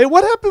 Hey,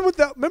 what happened with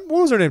that? What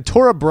was her name?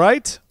 Tora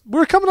Bright?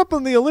 We're coming up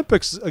on the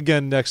Olympics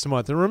again next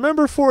month. And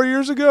remember 4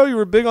 years ago, you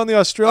were big on the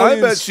Australian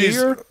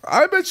skier?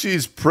 I bet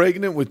she's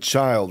pregnant with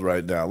child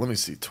right now. Let me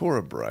see.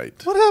 Tora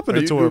Bright. What happened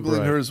to Tora Bright? Are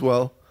you Googling her as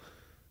well?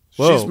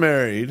 Whoa. She's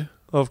married.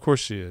 Oh, of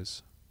course she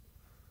is.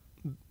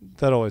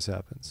 That always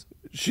happens.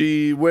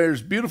 She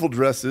wears beautiful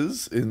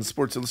dresses in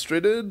Sports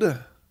Illustrated.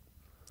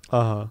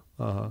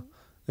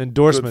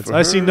 Endorsements.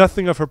 I see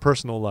nothing of her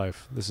personal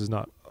life. This is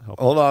not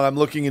helpful. Hold on, I'm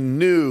looking in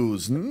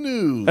news.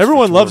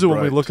 Everyone loves it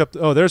when we look up.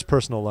 There's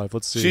personal life.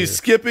 Let's see. She's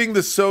skipping the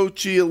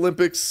Sochi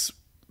Olympics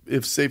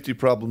if safety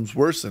problems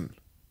worsen.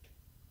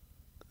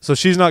 So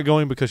she's not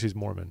going because she's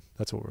Mormon.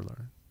 That's what we're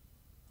learning.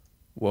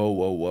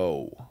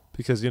 Whoa.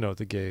 Because,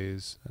 the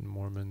gays and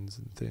Mormons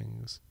and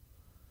things.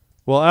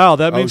 Well, Al,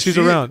 that means she's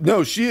around.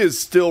 No, she is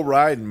still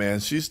riding, man.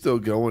 She's still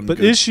going. But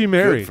is she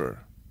married?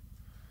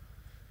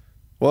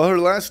 Well, her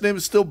last name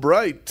is still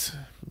Bright.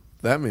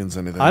 That means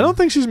anything. I don't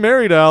think she's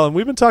married, Al, and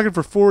we've been talking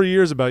for 4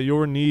 years about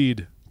your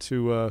need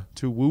to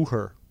woo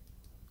her.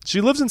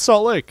 She lives in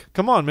Salt Lake.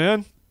 Come on,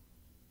 man.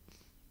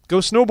 Go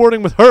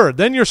snowboarding with her.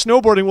 Then your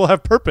snowboarding will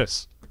have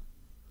purpose.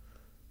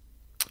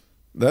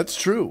 That's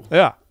true.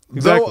 Yeah,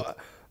 exactly. Though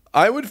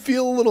I would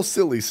feel a little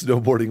silly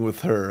snowboarding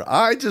with her.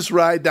 I just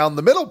ride down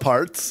the middle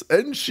parts,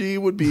 and she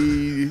would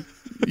be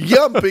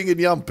yumping and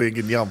yumping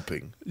and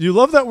yumping. You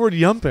love that word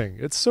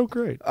yumping. It's so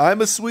great. I'm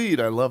a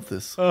Swede. I love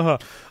this.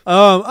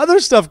 Other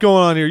stuff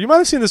going on here. You might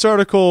have seen this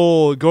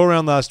article go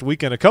around last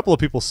weekend. A couple of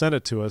people sent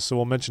it to us, so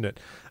we'll mention it.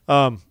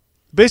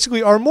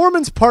 Basically, are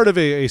Mormons part of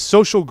a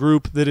social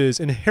group that is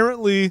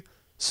inherently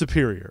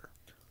superior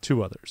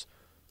to others?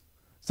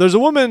 So there's a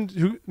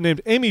woman named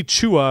Amy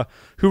Chua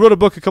who wrote a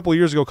book a couple of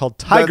years ago called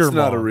Tiger Mom.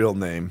 That's not a real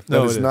name.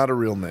 That is not a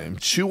real name.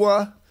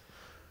 Chua?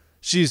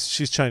 She's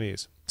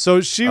Chinese. So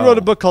she wrote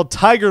a book called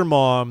Tiger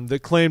Mom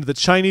that claimed that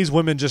Chinese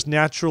women just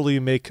naturally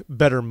make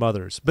better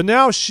mothers. But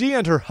now she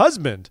and her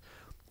husband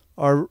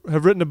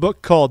have written a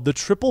book called The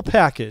Triple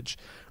Package.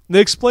 And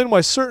they explain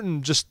why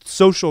certain just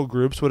social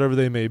groups, whatever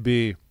they may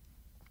be,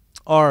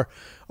 are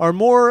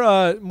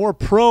more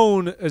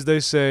prone, as they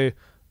say,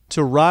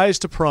 to rise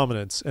to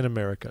prominence in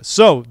America.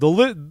 So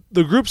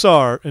the groups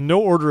are, in no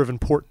order of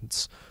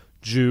importance,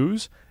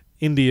 Jews,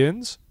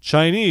 Indians,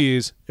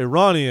 Chinese,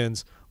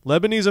 Iranians,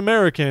 Lebanese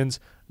Americans,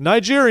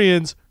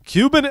 Nigerians,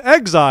 Cuban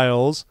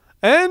exiles,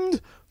 and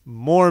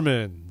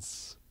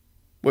Mormons.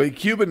 Wait,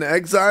 Cuban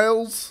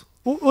exiles?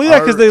 Well, yeah,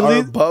 because they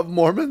lead above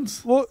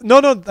Mormons? Well,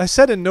 no, I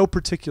said in no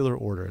particular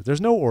order. There's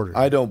no order.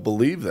 I don't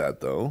believe that,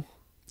 though.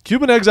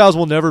 Cuban exiles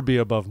will never be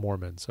above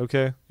Mormons,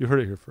 okay? You heard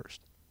it here first.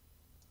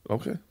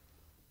 Okay.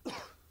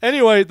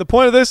 Anyway, the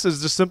point of this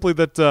is just simply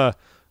that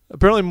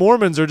apparently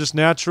Mormons are just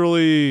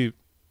naturally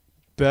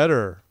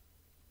better.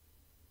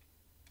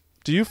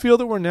 Do you feel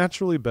that we're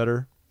naturally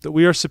better? That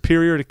we are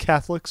superior to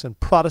Catholics and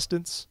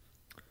Protestants?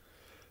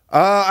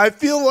 I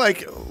feel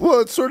like,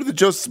 it's sort of the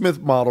Joseph Smith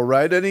model,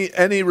 right?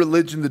 Any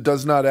religion that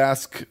does not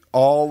ask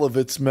all of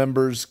its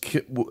members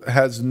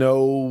has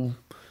no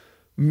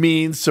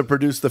means to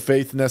produce the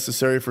faith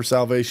necessary for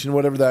salvation,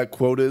 whatever that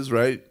quote is,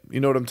 right?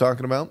 You know what I'm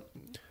talking about?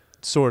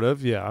 Sort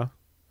of, yeah.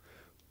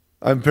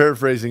 I'm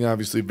paraphrasing,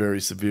 obviously,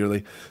 very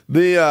severely.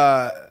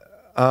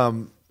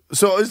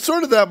 So it's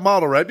sort of that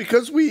model, right?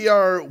 Because we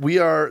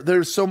are.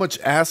 There's so much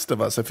asked of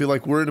us. I feel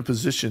like we're in a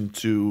position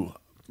to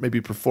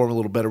maybe perform a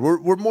little better.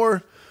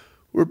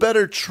 We're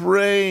better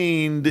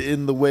trained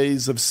in the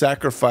ways of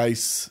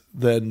sacrifice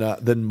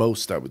than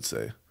most, I would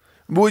say.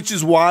 Which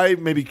is why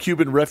maybe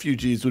Cuban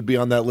refugees would be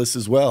on that list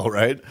as well,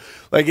 right?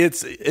 Like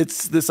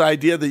it's this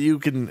idea that you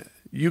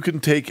can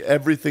take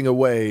everything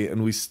away,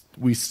 and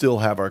we still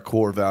have our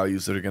core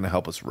values that are going to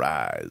help us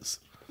rise.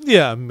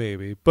 Yeah,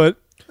 maybe, but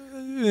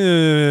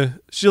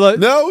she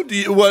no.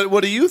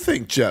 What do you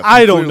think, Jeff?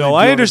 I don't know.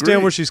 I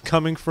understand where she's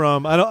coming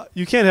from.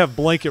 You can't have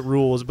blanket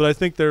rules, but I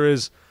think there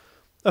is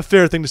a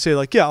fair thing to say.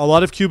 Like, yeah, a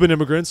lot of Cuban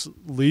immigrants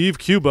leave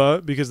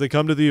Cuba because they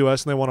come to the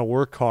U.S. and they want to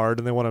work hard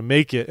and they want to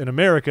make it in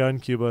America,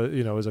 and Cuba,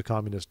 is a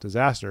communist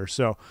disaster.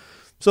 So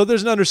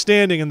there's an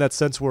understanding in that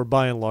sense where,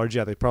 by and large,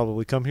 yeah, they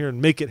probably come here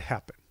and make it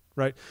happen.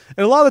 Right.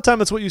 And a lot of the time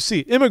that's what you see.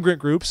 Immigrant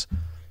groups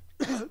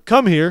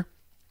come here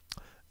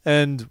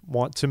and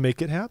want to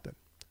make it happen.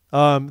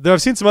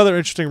 I've seen some other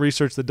interesting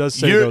reresearch that does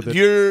say though that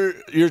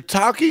you're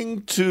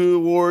talking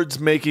towards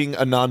making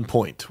a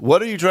non-point.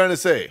 What are you trying to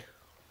say?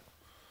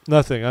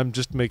 Nothing. I'm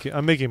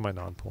making my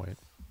non-point.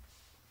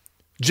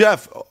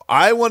 Jeff,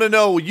 I want to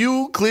know,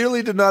 you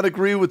clearly did not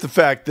agree with the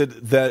fact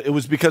that it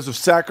was because of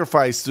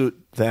sacrifice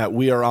that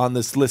we are on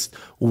this list.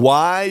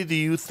 Why do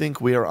you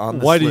think we are on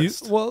this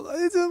list? Well,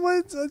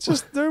 it's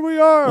just, there we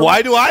are.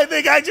 Why do I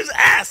think? I just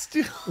asked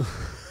you.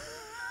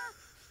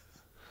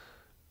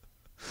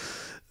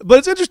 But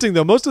it's interesting,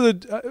 though. Most of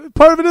the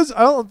part of it is,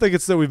 I don't think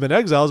it's that we've been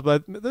exiles,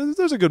 but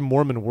there's a good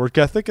Mormon work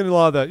ethic, and a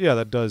lot of that,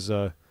 that does.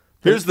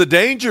 Here's the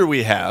danger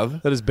we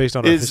have. That is based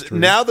on our history.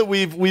 Now that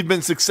we've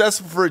been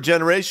successful for a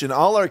generation,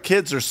 all our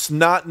kids are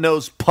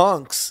snot-nosed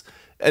punks,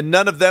 and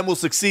none of them will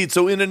succeed.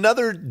 So in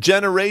another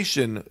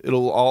generation,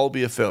 it'll all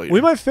be a failure.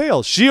 We might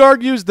fail. She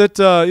argues that,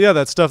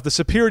 that stuff, the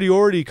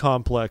superiority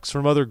complex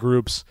from other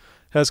groups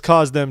has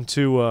caused them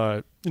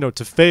to,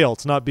 to fail,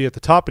 to not be at the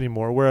top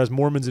anymore, whereas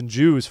Mormons and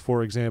Jews,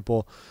 for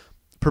example,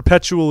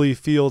 perpetually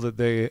feel that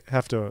they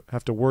have to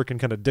work and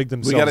kind of dig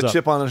themselves up. We got a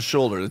chip on our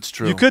shoulder. That's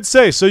true. You could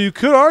say, so you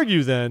could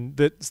argue then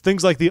that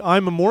things like the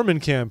I'm a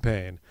Mormon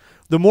campaign,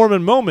 the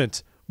Mormon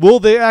moment, will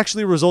they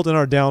actually result in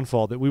our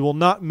downfall, that we will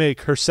not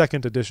make her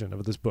second edition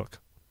of this book?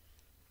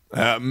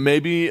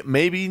 Maybe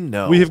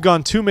no. We have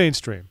gone too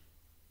mainstream.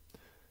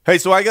 Hey,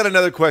 so I got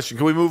another question.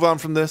 Can we move on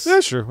from this?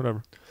 Yeah, sure,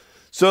 whatever.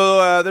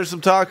 So there's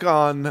some talk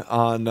on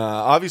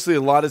obviously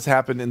a lot has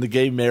happened in the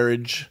gay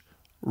marriage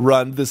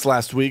run this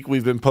last week.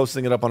 We've been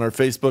posting it up on our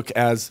Facebook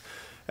as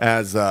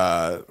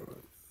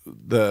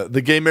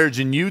the gay marriage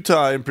in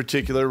Utah in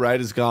particular, right,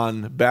 has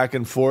gone back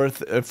and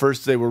forth. At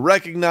first they were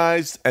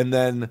recognized, and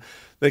then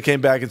they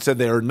came back and said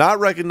they are not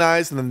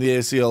recognized, and then the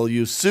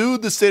ACLU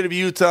sued the state of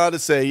Utah to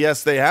say,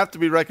 yes, they have to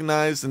be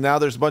recognized, and now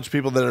there's a bunch of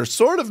people that are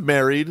sort of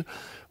married,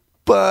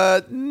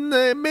 but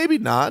maybe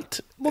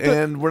not,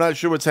 and we're not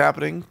sure what's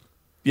happening.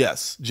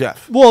 Yes,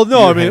 Jeff. Well,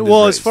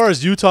 no, as far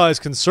as Utah is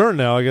concerned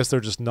now, I guess they're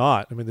just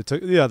not. I mean,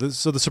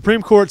 so the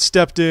Supreme Court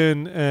stepped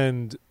in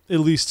and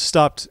at least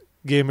stopped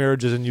gay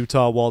marriages in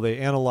Utah while they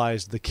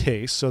analyzed the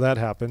case, so that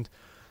happened.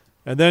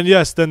 And then,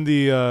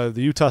 the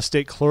Utah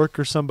state clerk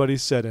or somebody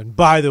said, and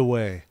by the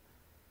way,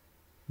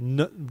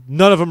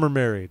 none of them are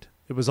married.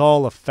 It was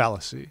all a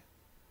fallacy.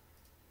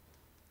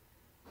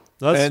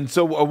 And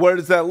so where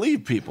does that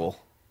leave people?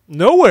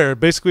 Nowhere.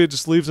 Basically, it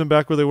just leaves them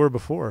back where they were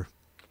before.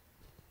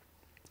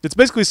 It's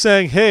basically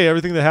saying, hey,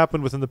 everything that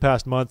happened within the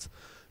past month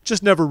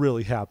just never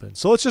really happened.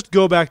 So let's just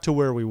go back to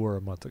where we were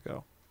a month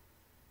ago.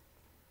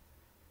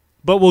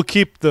 But we'll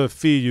keep the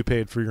fee you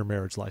paid for your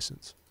marriage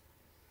license.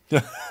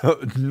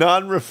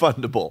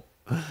 Non-refundable.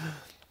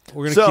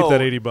 We're going to keep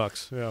that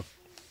 $80. Yeah.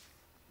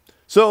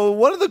 So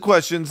one of the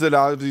questions that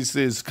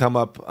obviously has come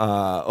up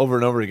over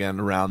and over again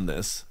around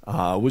this,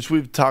 which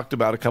we've talked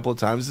about a couple of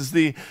times,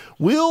 is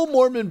will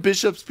Mormon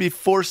bishops be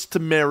forced to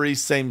marry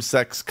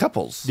same-sex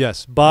couples?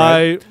 Yes,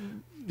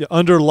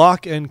 under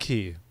lock and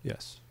key,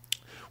 yes.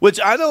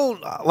 Which I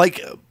don't,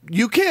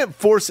 you can't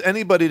force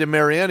anybody to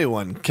marry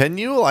anyone, can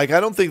you? I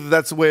don't think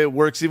that's the way it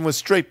works even with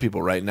straight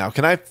people right now.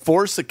 Can I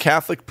force a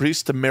Catholic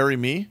priest to marry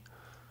me?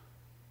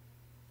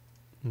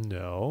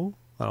 No,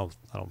 I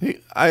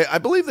don't. I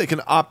believe they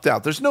can opt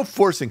out. There's no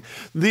forcing.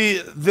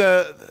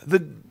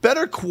 The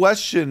better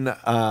question,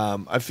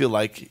 I feel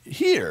like,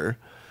 here,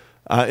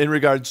 in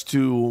regards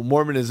to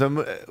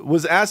Mormonism,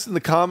 was asked in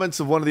the comments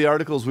of one of the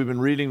articles we've been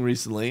reading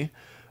recently,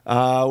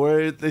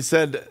 where they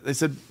said,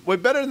 way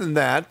better than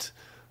that,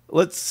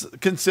 let's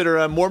consider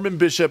a Mormon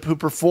bishop who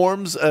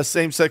performs a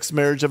same-sex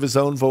marriage of his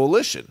own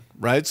volition,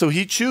 right? So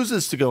he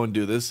chooses to go and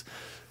do this.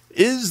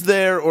 Is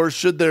there or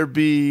should there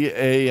be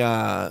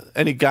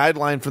any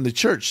guideline from the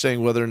church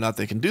saying whether or not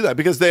they can do that?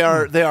 Because they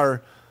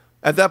are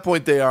at that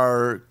point they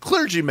are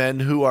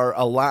clergymen who are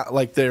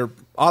they're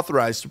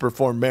authorized to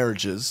perform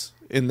marriages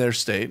in their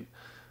state,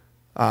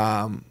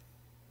 and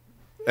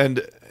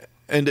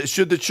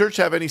should the church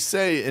have any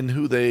say in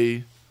who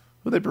they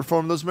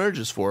perform those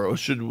marriages for, or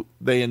should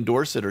they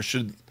endorse it, or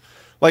should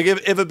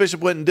if a bishop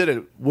went and did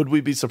it, would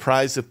we be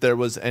surprised if there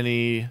was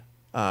any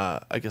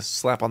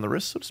slap on the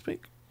wrist, so to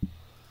speak?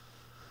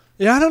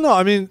 Yeah, I don't know.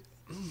 I mean,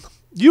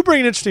 you bring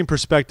an interesting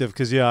perspective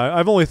because,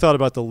 I've only thought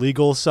about the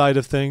legal side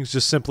of things,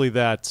 just simply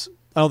that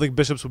I don't think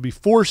bishops would be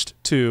forced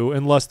to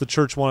unless the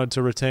church wanted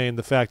to retain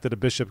the fact that a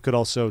bishop could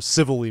also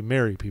civilly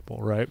marry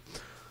people, right?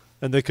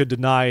 And they could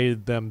deny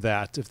them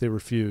that if they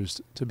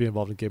refused to be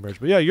involved in gay marriage.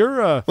 But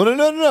you're... Well,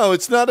 no.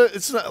 It's not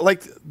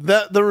like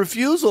that. The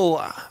refusal...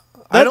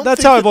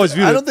 That's how I've always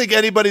viewed it. I don't think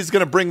anybody's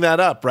going to bring that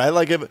up, right?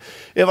 Like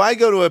if I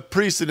go to a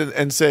priest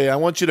and say, I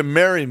want you to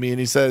marry me, and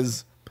he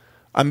says,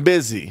 I'm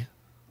busy.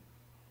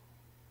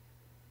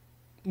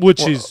 What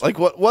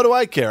do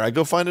I care? I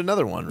go find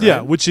another one, right?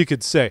 Yeah, which he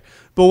could say.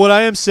 But what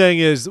I am saying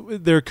is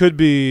there could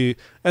be,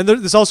 and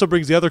this also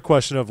brings the other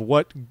question of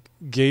what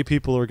gay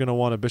people are going to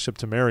want a bishop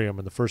to marry them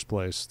in the first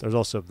place. There's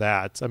also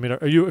that. I mean,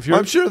 if you're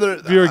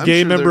a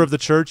gay member of the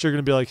church, you're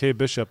going to be like, hey,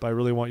 bishop, I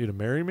really want you to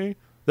marry me?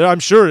 I'm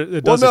sure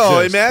it does exist. Well,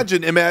 no,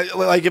 imagine,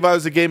 like if I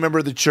was a gay member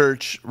of the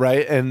church,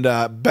 right, and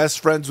best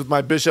friends with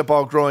my bishop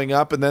all growing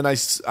up, and then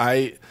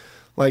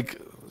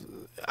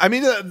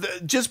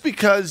just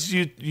because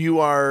you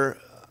are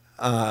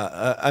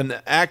an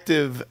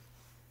active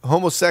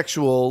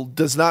homosexual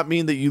does not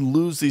mean that you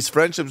lose these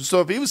friendships.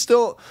 So if he was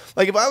still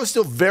if I was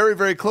still very,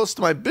 very close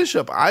to my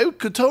bishop, I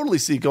could totally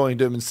see going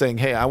to him and saying,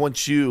 "Hey, I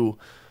want you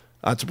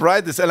to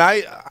provide this." And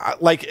I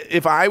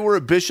if I were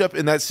a bishop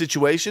in that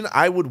situation,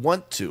 I would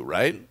want to,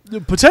 right?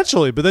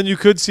 Potentially, but then you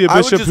could see a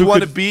bishop I would just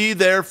want to be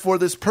there for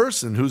this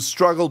person who's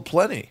struggled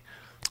plenty.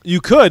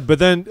 You could, but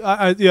then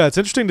it's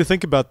interesting to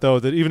think about though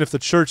that even if the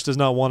church does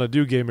not want to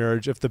do gay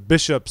marriage, if the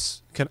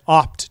bishops can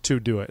opt to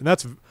do it, and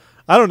that's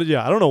I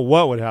don't know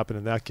what would happen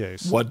in that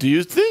case. What do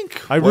you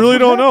think? I really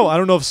don't know. I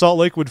don't know if Salt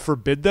Lake would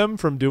forbid them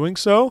from doing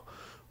so,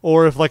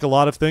 or if like a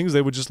lot of things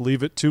they would just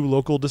leave it to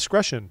local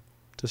discretion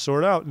to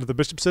sort out. And if the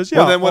bishop says, "Yeah,"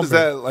 well, then what is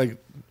that like?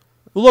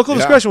 The local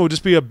discretion would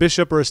just be a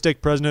bishop or a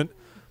stake president.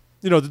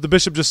 You know, the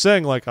bishop just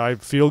saying like, "I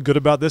feel good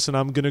about this, and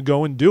I'm going to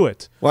go and do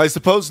it." Well, I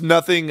suppose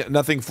nothing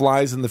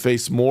flies in the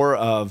face more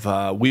of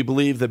we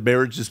believe that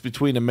marriage is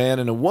between a man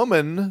and a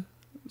woman,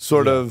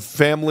 sort of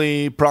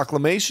family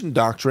proclamation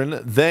doctrine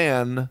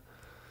than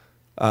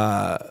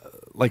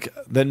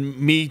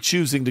me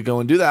choosing to go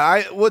and do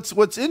that.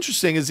 What's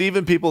interesting is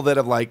even people that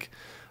have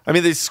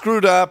they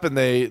screwed up and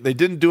they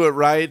didn't do it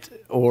right,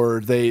 or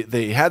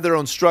they had their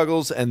own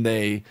struggles and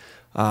they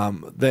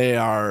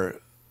are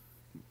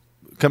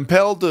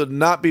compelled to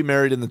not be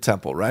married in the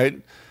temple,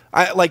 right?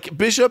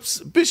 Bishops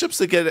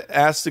that get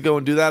asked to go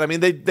and do that. I mean,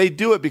 they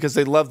do it because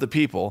they love the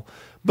people,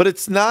 but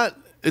it's not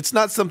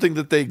something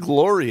that they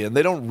glory in.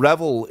 They don't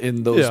revel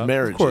in those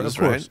marriages, of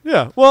course.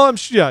 Yeah. Well,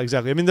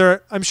 exactly. I mean,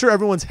 I'm sure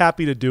everyone's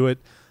happy to do it.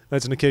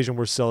 That's an occasion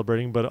worth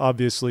celebrating, but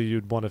obviously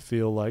you'd want to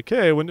feel like,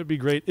 hey, wouldn't it be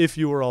great if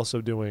you were also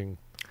doing...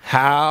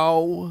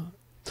 How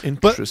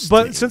interesting.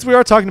 But since we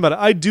are talking about it,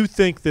 I do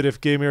think that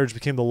if gay marriage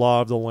became the law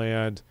of the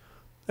land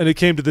and it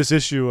came to this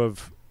issue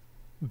of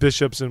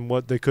bishops and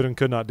what they could and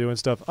could not do and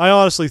stuff, I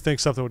honestly think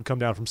something would come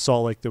down from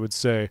Salt Lake that would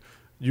say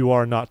you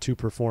are not to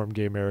perform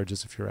gay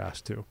marriages if you're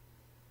asked to.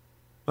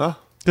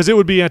 Because it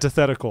would be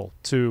antithetical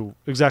to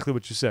exactly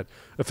what you said,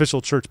 official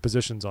church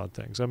positions on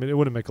things. I mean, it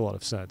wouldn't make a lot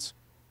of sense.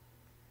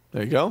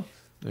 There you go.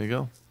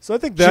 So I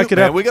think that could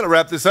happen. We got to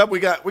wrap this up.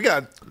 We got.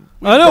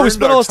 I know we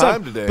spent all this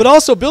time today. But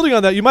also building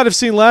on that, you might have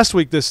seen last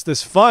week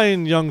this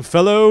fine young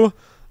fellow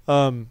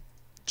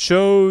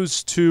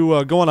chose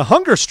to go on a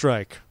hunger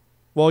strike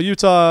while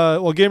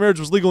gay marriage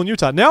was legal in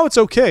Utah. Now it's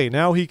okay.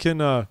 Now he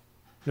can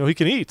he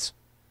can eat.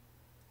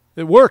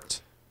 It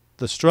worked.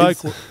 The strike,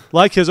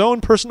 like his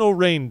own personal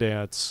rain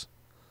dance.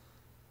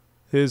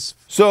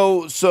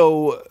 So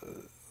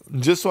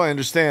just so I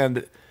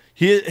understand,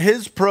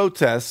 his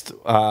protest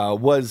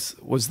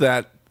was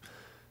that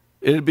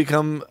it had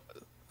become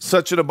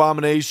such an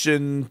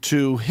abomination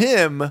to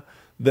him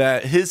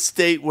that his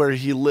state where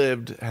he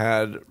lived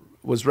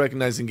was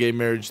recognizing gay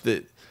marriage,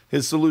 that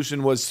his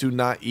solution was to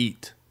not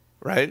eat.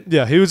 Right?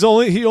 Yeah,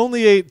 he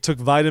only took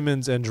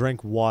vitamins and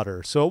drank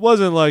water. So it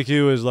wasn't like he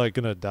was like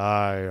going to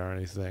die or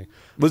anything.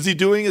 Was he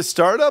doing a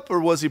startup or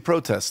was he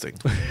protesting?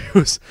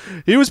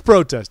 he was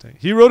protesting.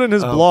 He wrote in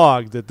his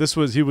blog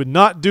that he would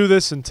not do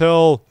this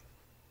until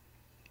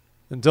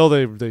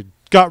they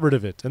got rid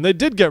of it. And they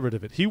did get rid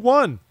of it. He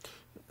won.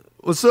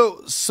 Well,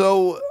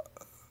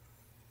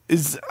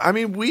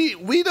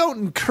 we don't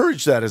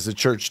encourage that as a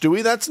church, do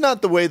we? That's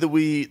not the way that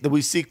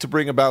we seek to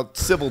bring about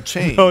civil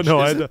change.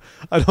 No,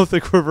 I don't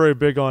think we're very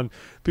big on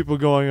people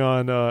going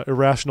on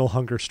irrational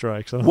hunger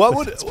strikes. That's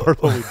part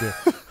of what we do.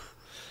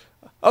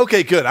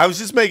 Okay, good. I was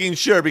just making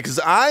sure because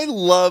I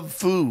love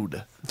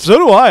food. So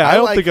do I. I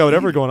don't think I would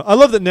ever go on. I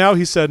love that now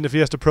he said, and if he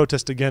has to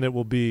protest again, it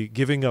will be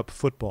giving up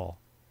football.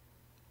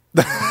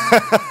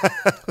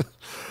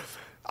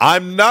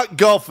 I'm not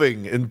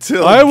golfing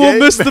until I will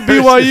miss the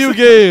BYU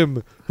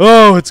game.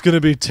 Oh, it's going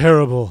to be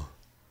terrible.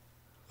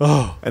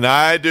 Oh. And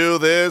I do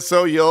this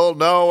so you'll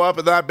know up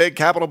in that big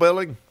Capitol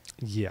building.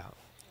 Yeah.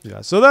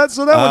 So that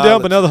went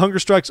down, but now the hunger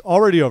strike's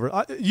already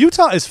over.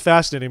 Utah is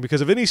fascinating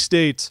because of any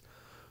state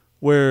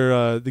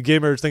where the gay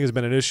marriage thing has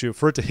been an issue,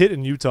 for it to hit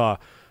in Utah,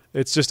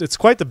 it's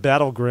quite the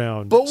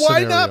battleground. But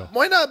why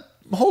not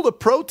hold a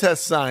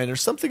protest sign or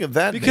something of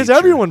that because nature?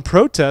 Everyone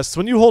protests.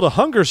 When you hold a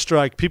hunger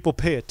strike, people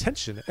pay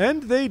attention.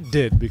 And they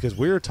did, because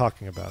we were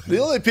talking about him.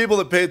 The only people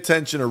that pay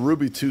attention are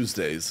Ruby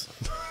Tuesdays.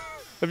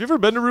 Have you ever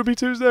been to Ruby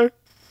Tuesday?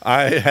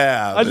 I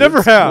have. I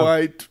never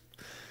have.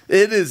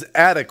 It is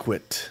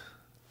adequate.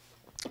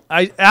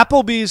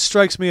 Applebee's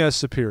strikes me as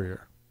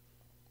superior.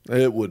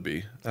 It would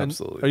be.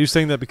 Absolutely. And are you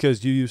saying that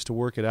because you used to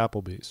work at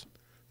Applebee's?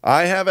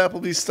 I have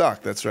Applebee's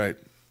stock. That's right.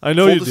 I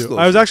know you do.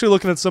 I was actually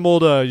looking at some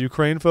old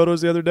Ukraine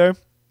photos the other day.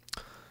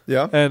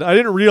 Yeah. And I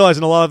didn't realize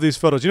in a lot of these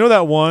photos, you know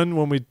that one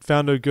when we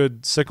found a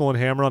good sickle and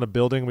hammer on a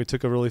building, we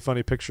took a really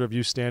funny picture of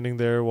you standing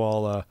there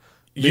while...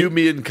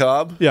 me and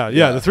Cobb? Yeah,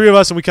 the three of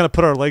us, and we kind of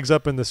put our legs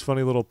up in this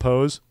funny little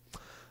pose.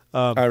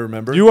 I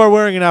remember. You are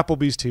wearing an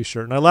Applebee's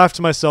t-shirt, and I laughed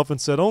to myself and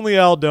said, only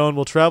Al Doan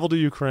will travel to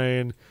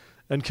Ukraine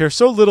and care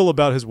so little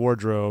about his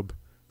wardrobe.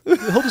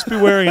 He'll just be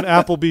wearing an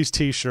Applebee's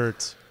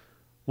t-shirt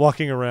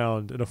walking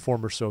around in a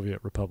former Soviet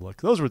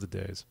republic. Those were the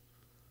days.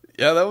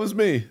 Yeah, that was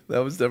me.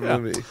 That was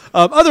definitely me.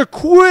 Other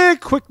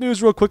quick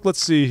news, real quick.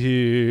 Let's see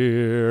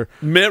here.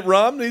 Mitt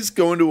Romney's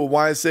going to a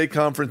YSA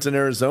conference in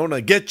Arizona.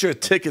 Get your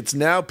tickets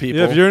now, people.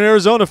 Yeah, if you're in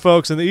Arizona,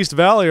 folks, in the East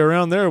Valley or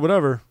around there,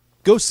 whatever,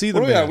 go see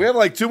the man. We have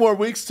like 2 more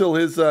weeks till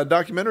his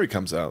documentary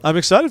comes out. I'm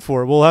excited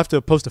for it. We'll have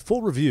to post a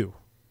full review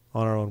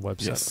on our own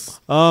website.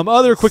 Yes.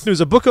 Other quick news: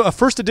 a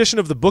first edition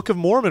of the Book of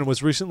Mormon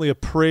was recently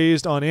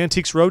appraised on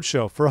Antiques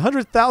Roadshow for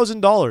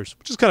 $100,000,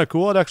 which is kind of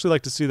cool. I'd actually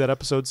like to see that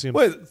episode, see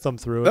him thumb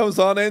through it. That was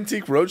on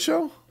Antique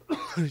Roadshow?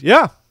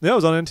 Yeah, it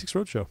was on Antiques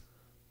Roadshow.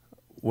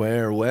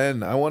 Where,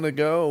 when? I want to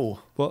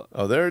go. Well,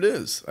 there it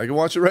is. I can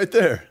watch it right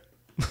there.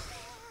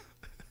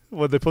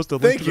 They post a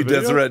link Thank to you, the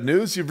video? Deseret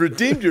News. You've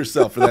redeemed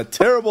yourself for that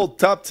terrible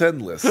top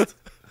 10 list.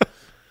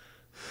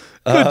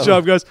 Good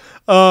job, guys.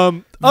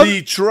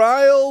 The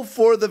trial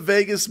for the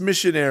Vegas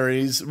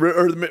missionaries.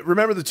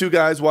 Remember the 2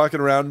 guys walking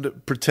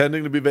around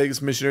pretending to be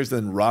Vegas missionaries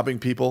and then robbing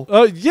people?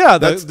 Yeah.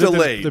 That's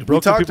delayed. They We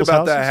talked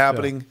about that houses?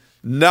 happening. Yeah.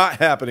 Not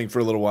happening for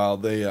a little while.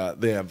 They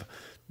have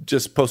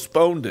just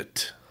postponed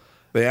it.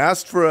 They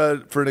asked for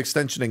an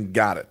extension and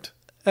got it.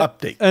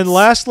 Update. And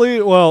lastly,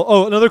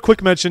 another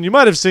quick mention. You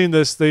might have seen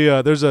this.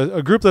 There's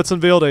a group that's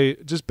unveiled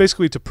just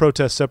basically to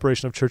protest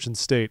separation of church and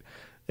state,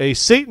 a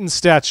Satan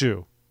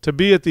statue to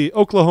be at the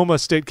Oklahoma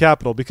State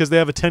Capitol because they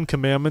have a 10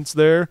 Commandments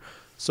there.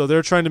 So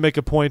they're trying to make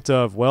a point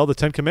of, the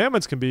 10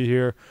 Commandments can be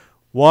here.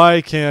 Why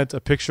can't a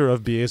picture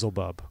of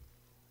Beelzebub?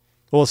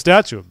 Well, a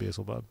statue of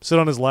Beelzebub. Sit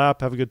on his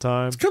lap, have a good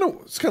time. It's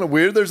kind of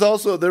weird. There was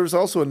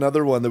also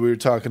another one that we were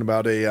talking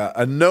about,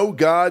 a no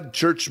God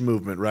church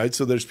movement, right?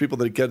 So there's people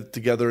that get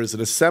together as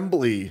an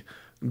assembly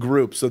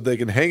group so they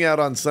can hang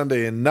out on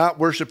Sunday and not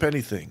worship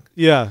anything.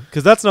 Yeah,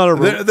 because that's not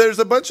a... There's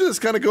a bunch of this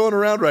kind of going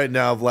around right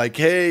now of like,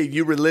 hey,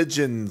 you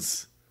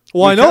religions.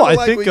 Well, I know. I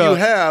like think what you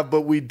have,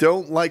 but we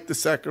don't like the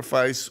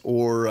sacrifice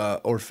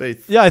or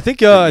faith. Yeah, I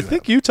think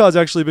Utah's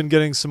actually been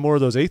getting some more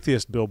of those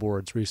atheist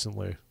billboards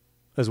recently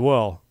as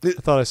well. I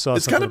thought I saw.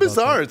 It's kind of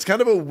bizarre. That. It's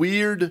kind of a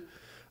weird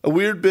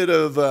bit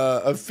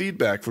of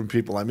feedback from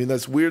people. I mean,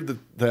 that's weird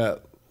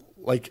that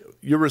like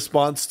your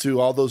response to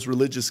all those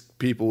religious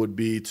people would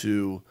be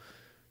to,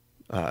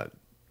 I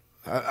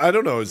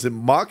don't know. Is it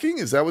mocking?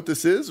 Is that what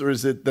this is, or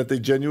is it that they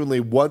genuinely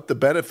want the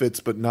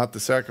benefits but not the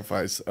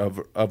sacrifice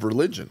of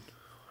religion?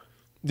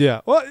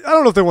 Yeah, well, I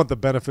don't know if they want the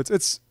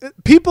benefits.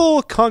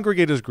 People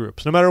congregate as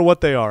groups, no matter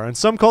what they are, and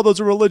some call those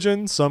a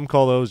religion, some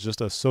call those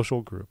just a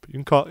social group. You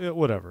can call it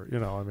whatever,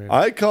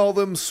 I call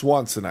them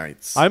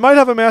Swansonites. I might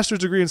have a master's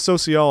degree in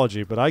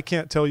sociology, but I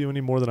can't tell you any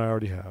more than I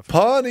already have.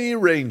 Pawnee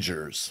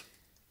Rangers.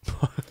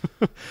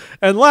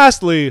 And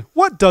lastly,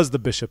 what does the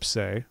bishop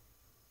say?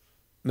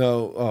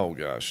 No, oh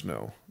gosh,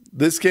 no.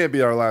 This can't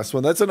be our last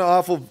one. That's an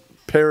awful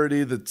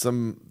parody that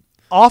some...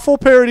 Awful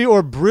parody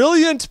or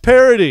brilliant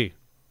parody?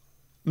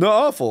 No,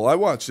 awful. I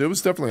watched it. It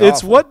was definitely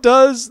It's awful. what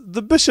does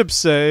the bishop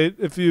say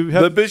if you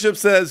have... The bishop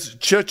says,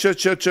 church. Church.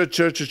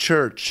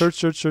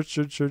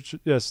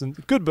 Yes,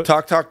 and goodbye.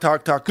 Talk.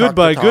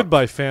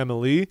 Goodbye,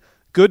 family.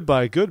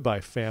 Goodbye,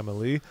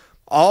 family.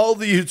 All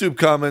the YouTube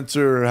comments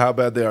are how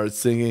bad they are at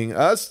singing.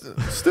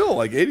 Still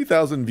like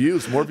 80,000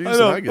 views, more views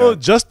than I got. Well,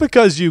 just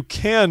because you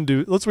can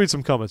do... Let's read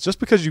some comments. Just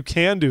because you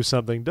can do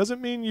something doesn't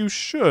mean you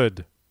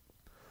should.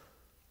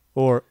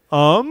 Or,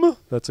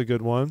 that's a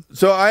good one.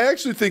 So I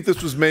actually think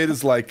this was made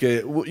as like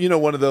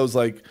one of those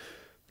like,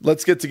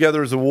 let's get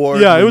together as a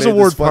ward. Yeah, it was a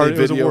ward party. It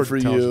was a video ward for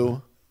television.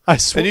 you. I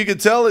swear. And you could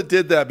tell it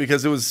did that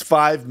because it was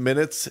 5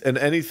 minutes, and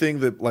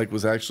anything that like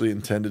was actually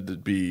intended to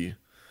be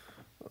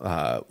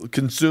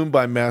consumed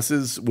by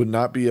masses would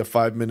not be a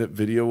 5-minute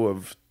video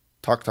of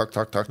talk.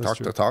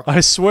 I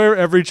swear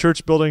every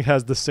church building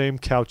has the same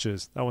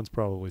couches. That one's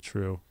probably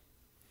true.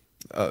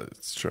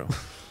 It's true.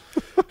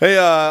 Hey,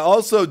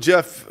 also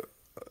Jeff.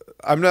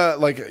 I'm not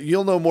like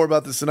you'll know more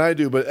about this than I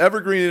do, but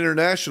Evergreen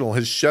International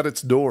has shut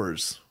its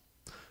doors.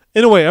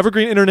 In a way,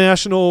 Evergreen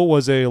International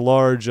was a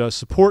large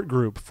support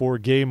group for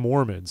gay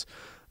Mormons.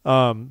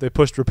 They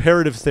pushed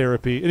reparative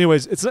therapy.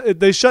 Anyways,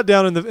 they shut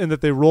down in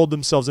that they rolled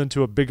themselves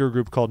into a bigger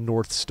group called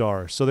North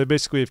Star. So they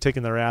basically have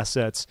taken their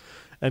assets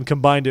and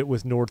combined it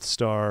with North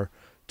Star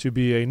to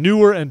be a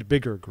newer and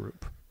bigger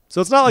group.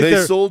 So it's not like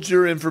they sold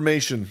your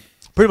information.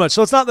 Pretty much.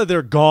 So it's not that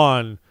they're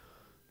gone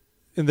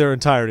in their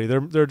entirety.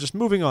 They're just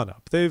moving on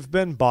up. They've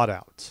been bought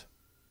out.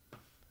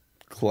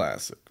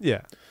 Classic.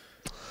 Yeah.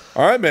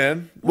 All right,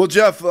 man. Well,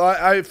 Jeff,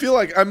 I feel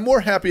like I'm more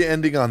happy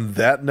ending on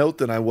that note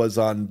than I was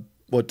on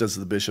what does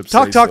the bishop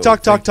say. Talk.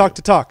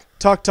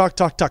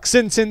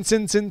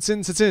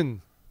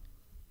 Sin.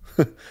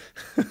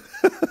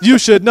 You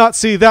should not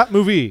see that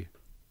movie.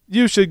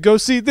 You should go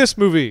see this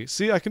movie.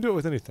 See, I can do it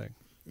with anything.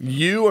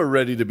 You are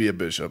ready to be a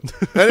bishop.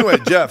 Anyway,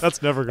 Jeff.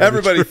 That's never going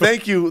to be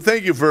true.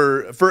 Thank you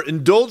for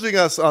indulging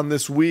us on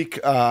this week.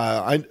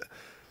 I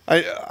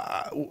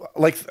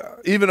like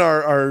even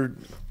our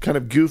kind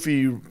of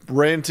goofy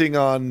ranting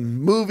on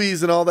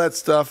movies and all that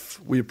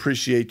stuff. We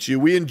appreciate you.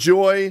 We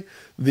enjoy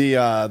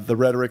the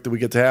rhetoric that we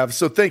get to have.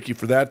 So thank you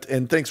for that,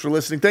 and thanks for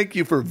listening. Thank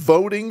you for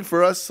voting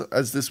for us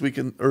as this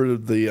weekend or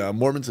the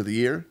Mormons of the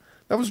Year.